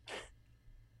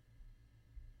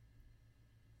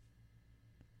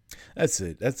 That's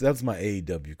it. That's my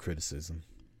AEW criticism.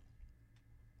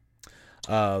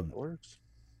 Works.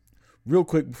 Real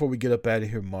quick before we get up out of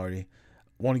here, Marty,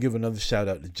 I want to give another shout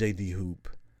out to JD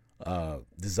Hoop,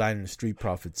 designing the Street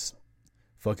Profits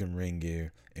fucking ring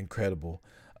gear. Incredible.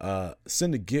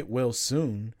 Send a get well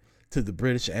soon to the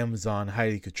British Amazon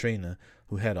Heidi Katrina,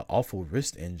 who had an awful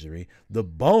wrist injury. The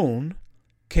bone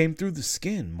came through the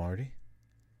skin, Marty.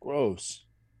 Gross.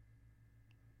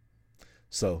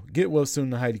 So, get well soon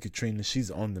to Heidi Katrina.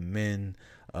 She's on the men.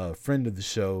 Friend of the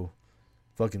show.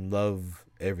 Fucking love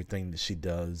everything that she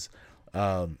does.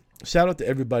 Shout out to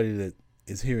everybody that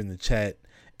is here in the chat.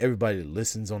 Everybody that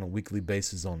listens on a weekly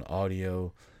basis on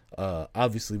audio.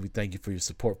 Obviously, we thank you for your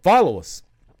support. Follow us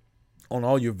on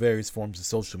all your various forms of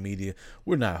social media.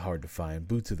 We're not hard to find.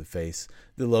 Boot to the face.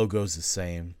 The logo's the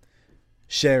same.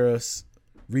 Share us.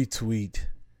 Retweet.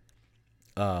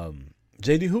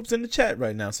 JD Hoops in the chat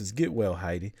right now says, get well,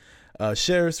 Heidi.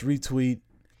 Share us, retweet.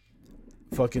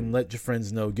 Fucking let your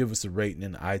friends know. Give us a rating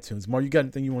in iTunes. Mar, you got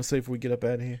anything you want to say before we get up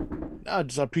out of here? No,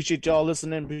 just appreciate y'all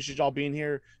listening. Appreciate y'all being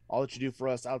here. All that you do for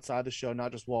us outside the show,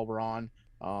 not just while we're on.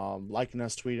 Liking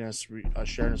us, tweeting us,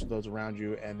 sharing us with those around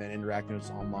you, and then interacting with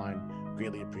us online.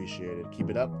 Greatly appreciated.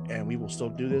 Keep it up, and we will still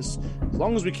do this as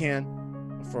long as we can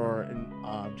for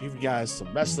to give you guys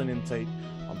some wrestling intake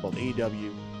on both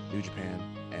AEW, New Japan,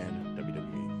 and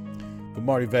WWE. For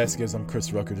Marty Vasquez, I'm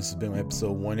Chris Rucker. This has been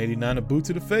episode 189 of Boot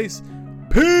to the Face.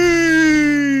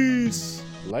 Peace!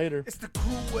 Later. It's the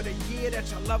crew of the year that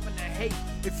you're loving to hate.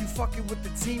 If you fucking with the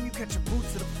team, you catch a boot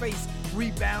to the face.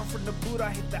 Rebound from the boot, I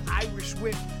hit the Irish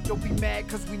whip. Don't be mad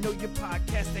cause we know your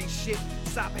podcast ain't shit.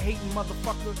 Stop hating,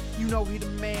 motherfucker, you know he the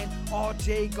man.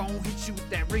 RJ gon' hit you with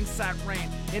that ringside rant.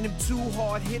 And them two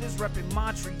hard hitters reppin'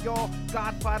 Montreal.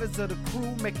 Godfathers of the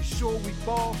crew, making sure we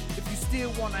ball. If you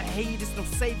still wanna hate, it's no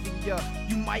saving ya.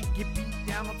 You might get beat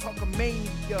down on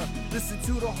Talkamania. Listen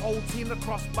to the whole team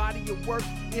across body of work.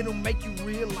 It'll make you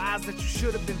realize that you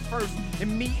should have been first.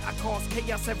 And me, I cause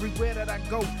chaos everywhere that I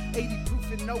go. 80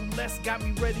 proof and no less got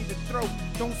me ready to throw.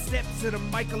 Don't step to the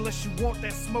mic unless you want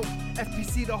that smoke.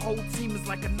 FPC, the whole team is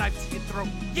like a knife to your throat.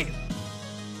 Yeah.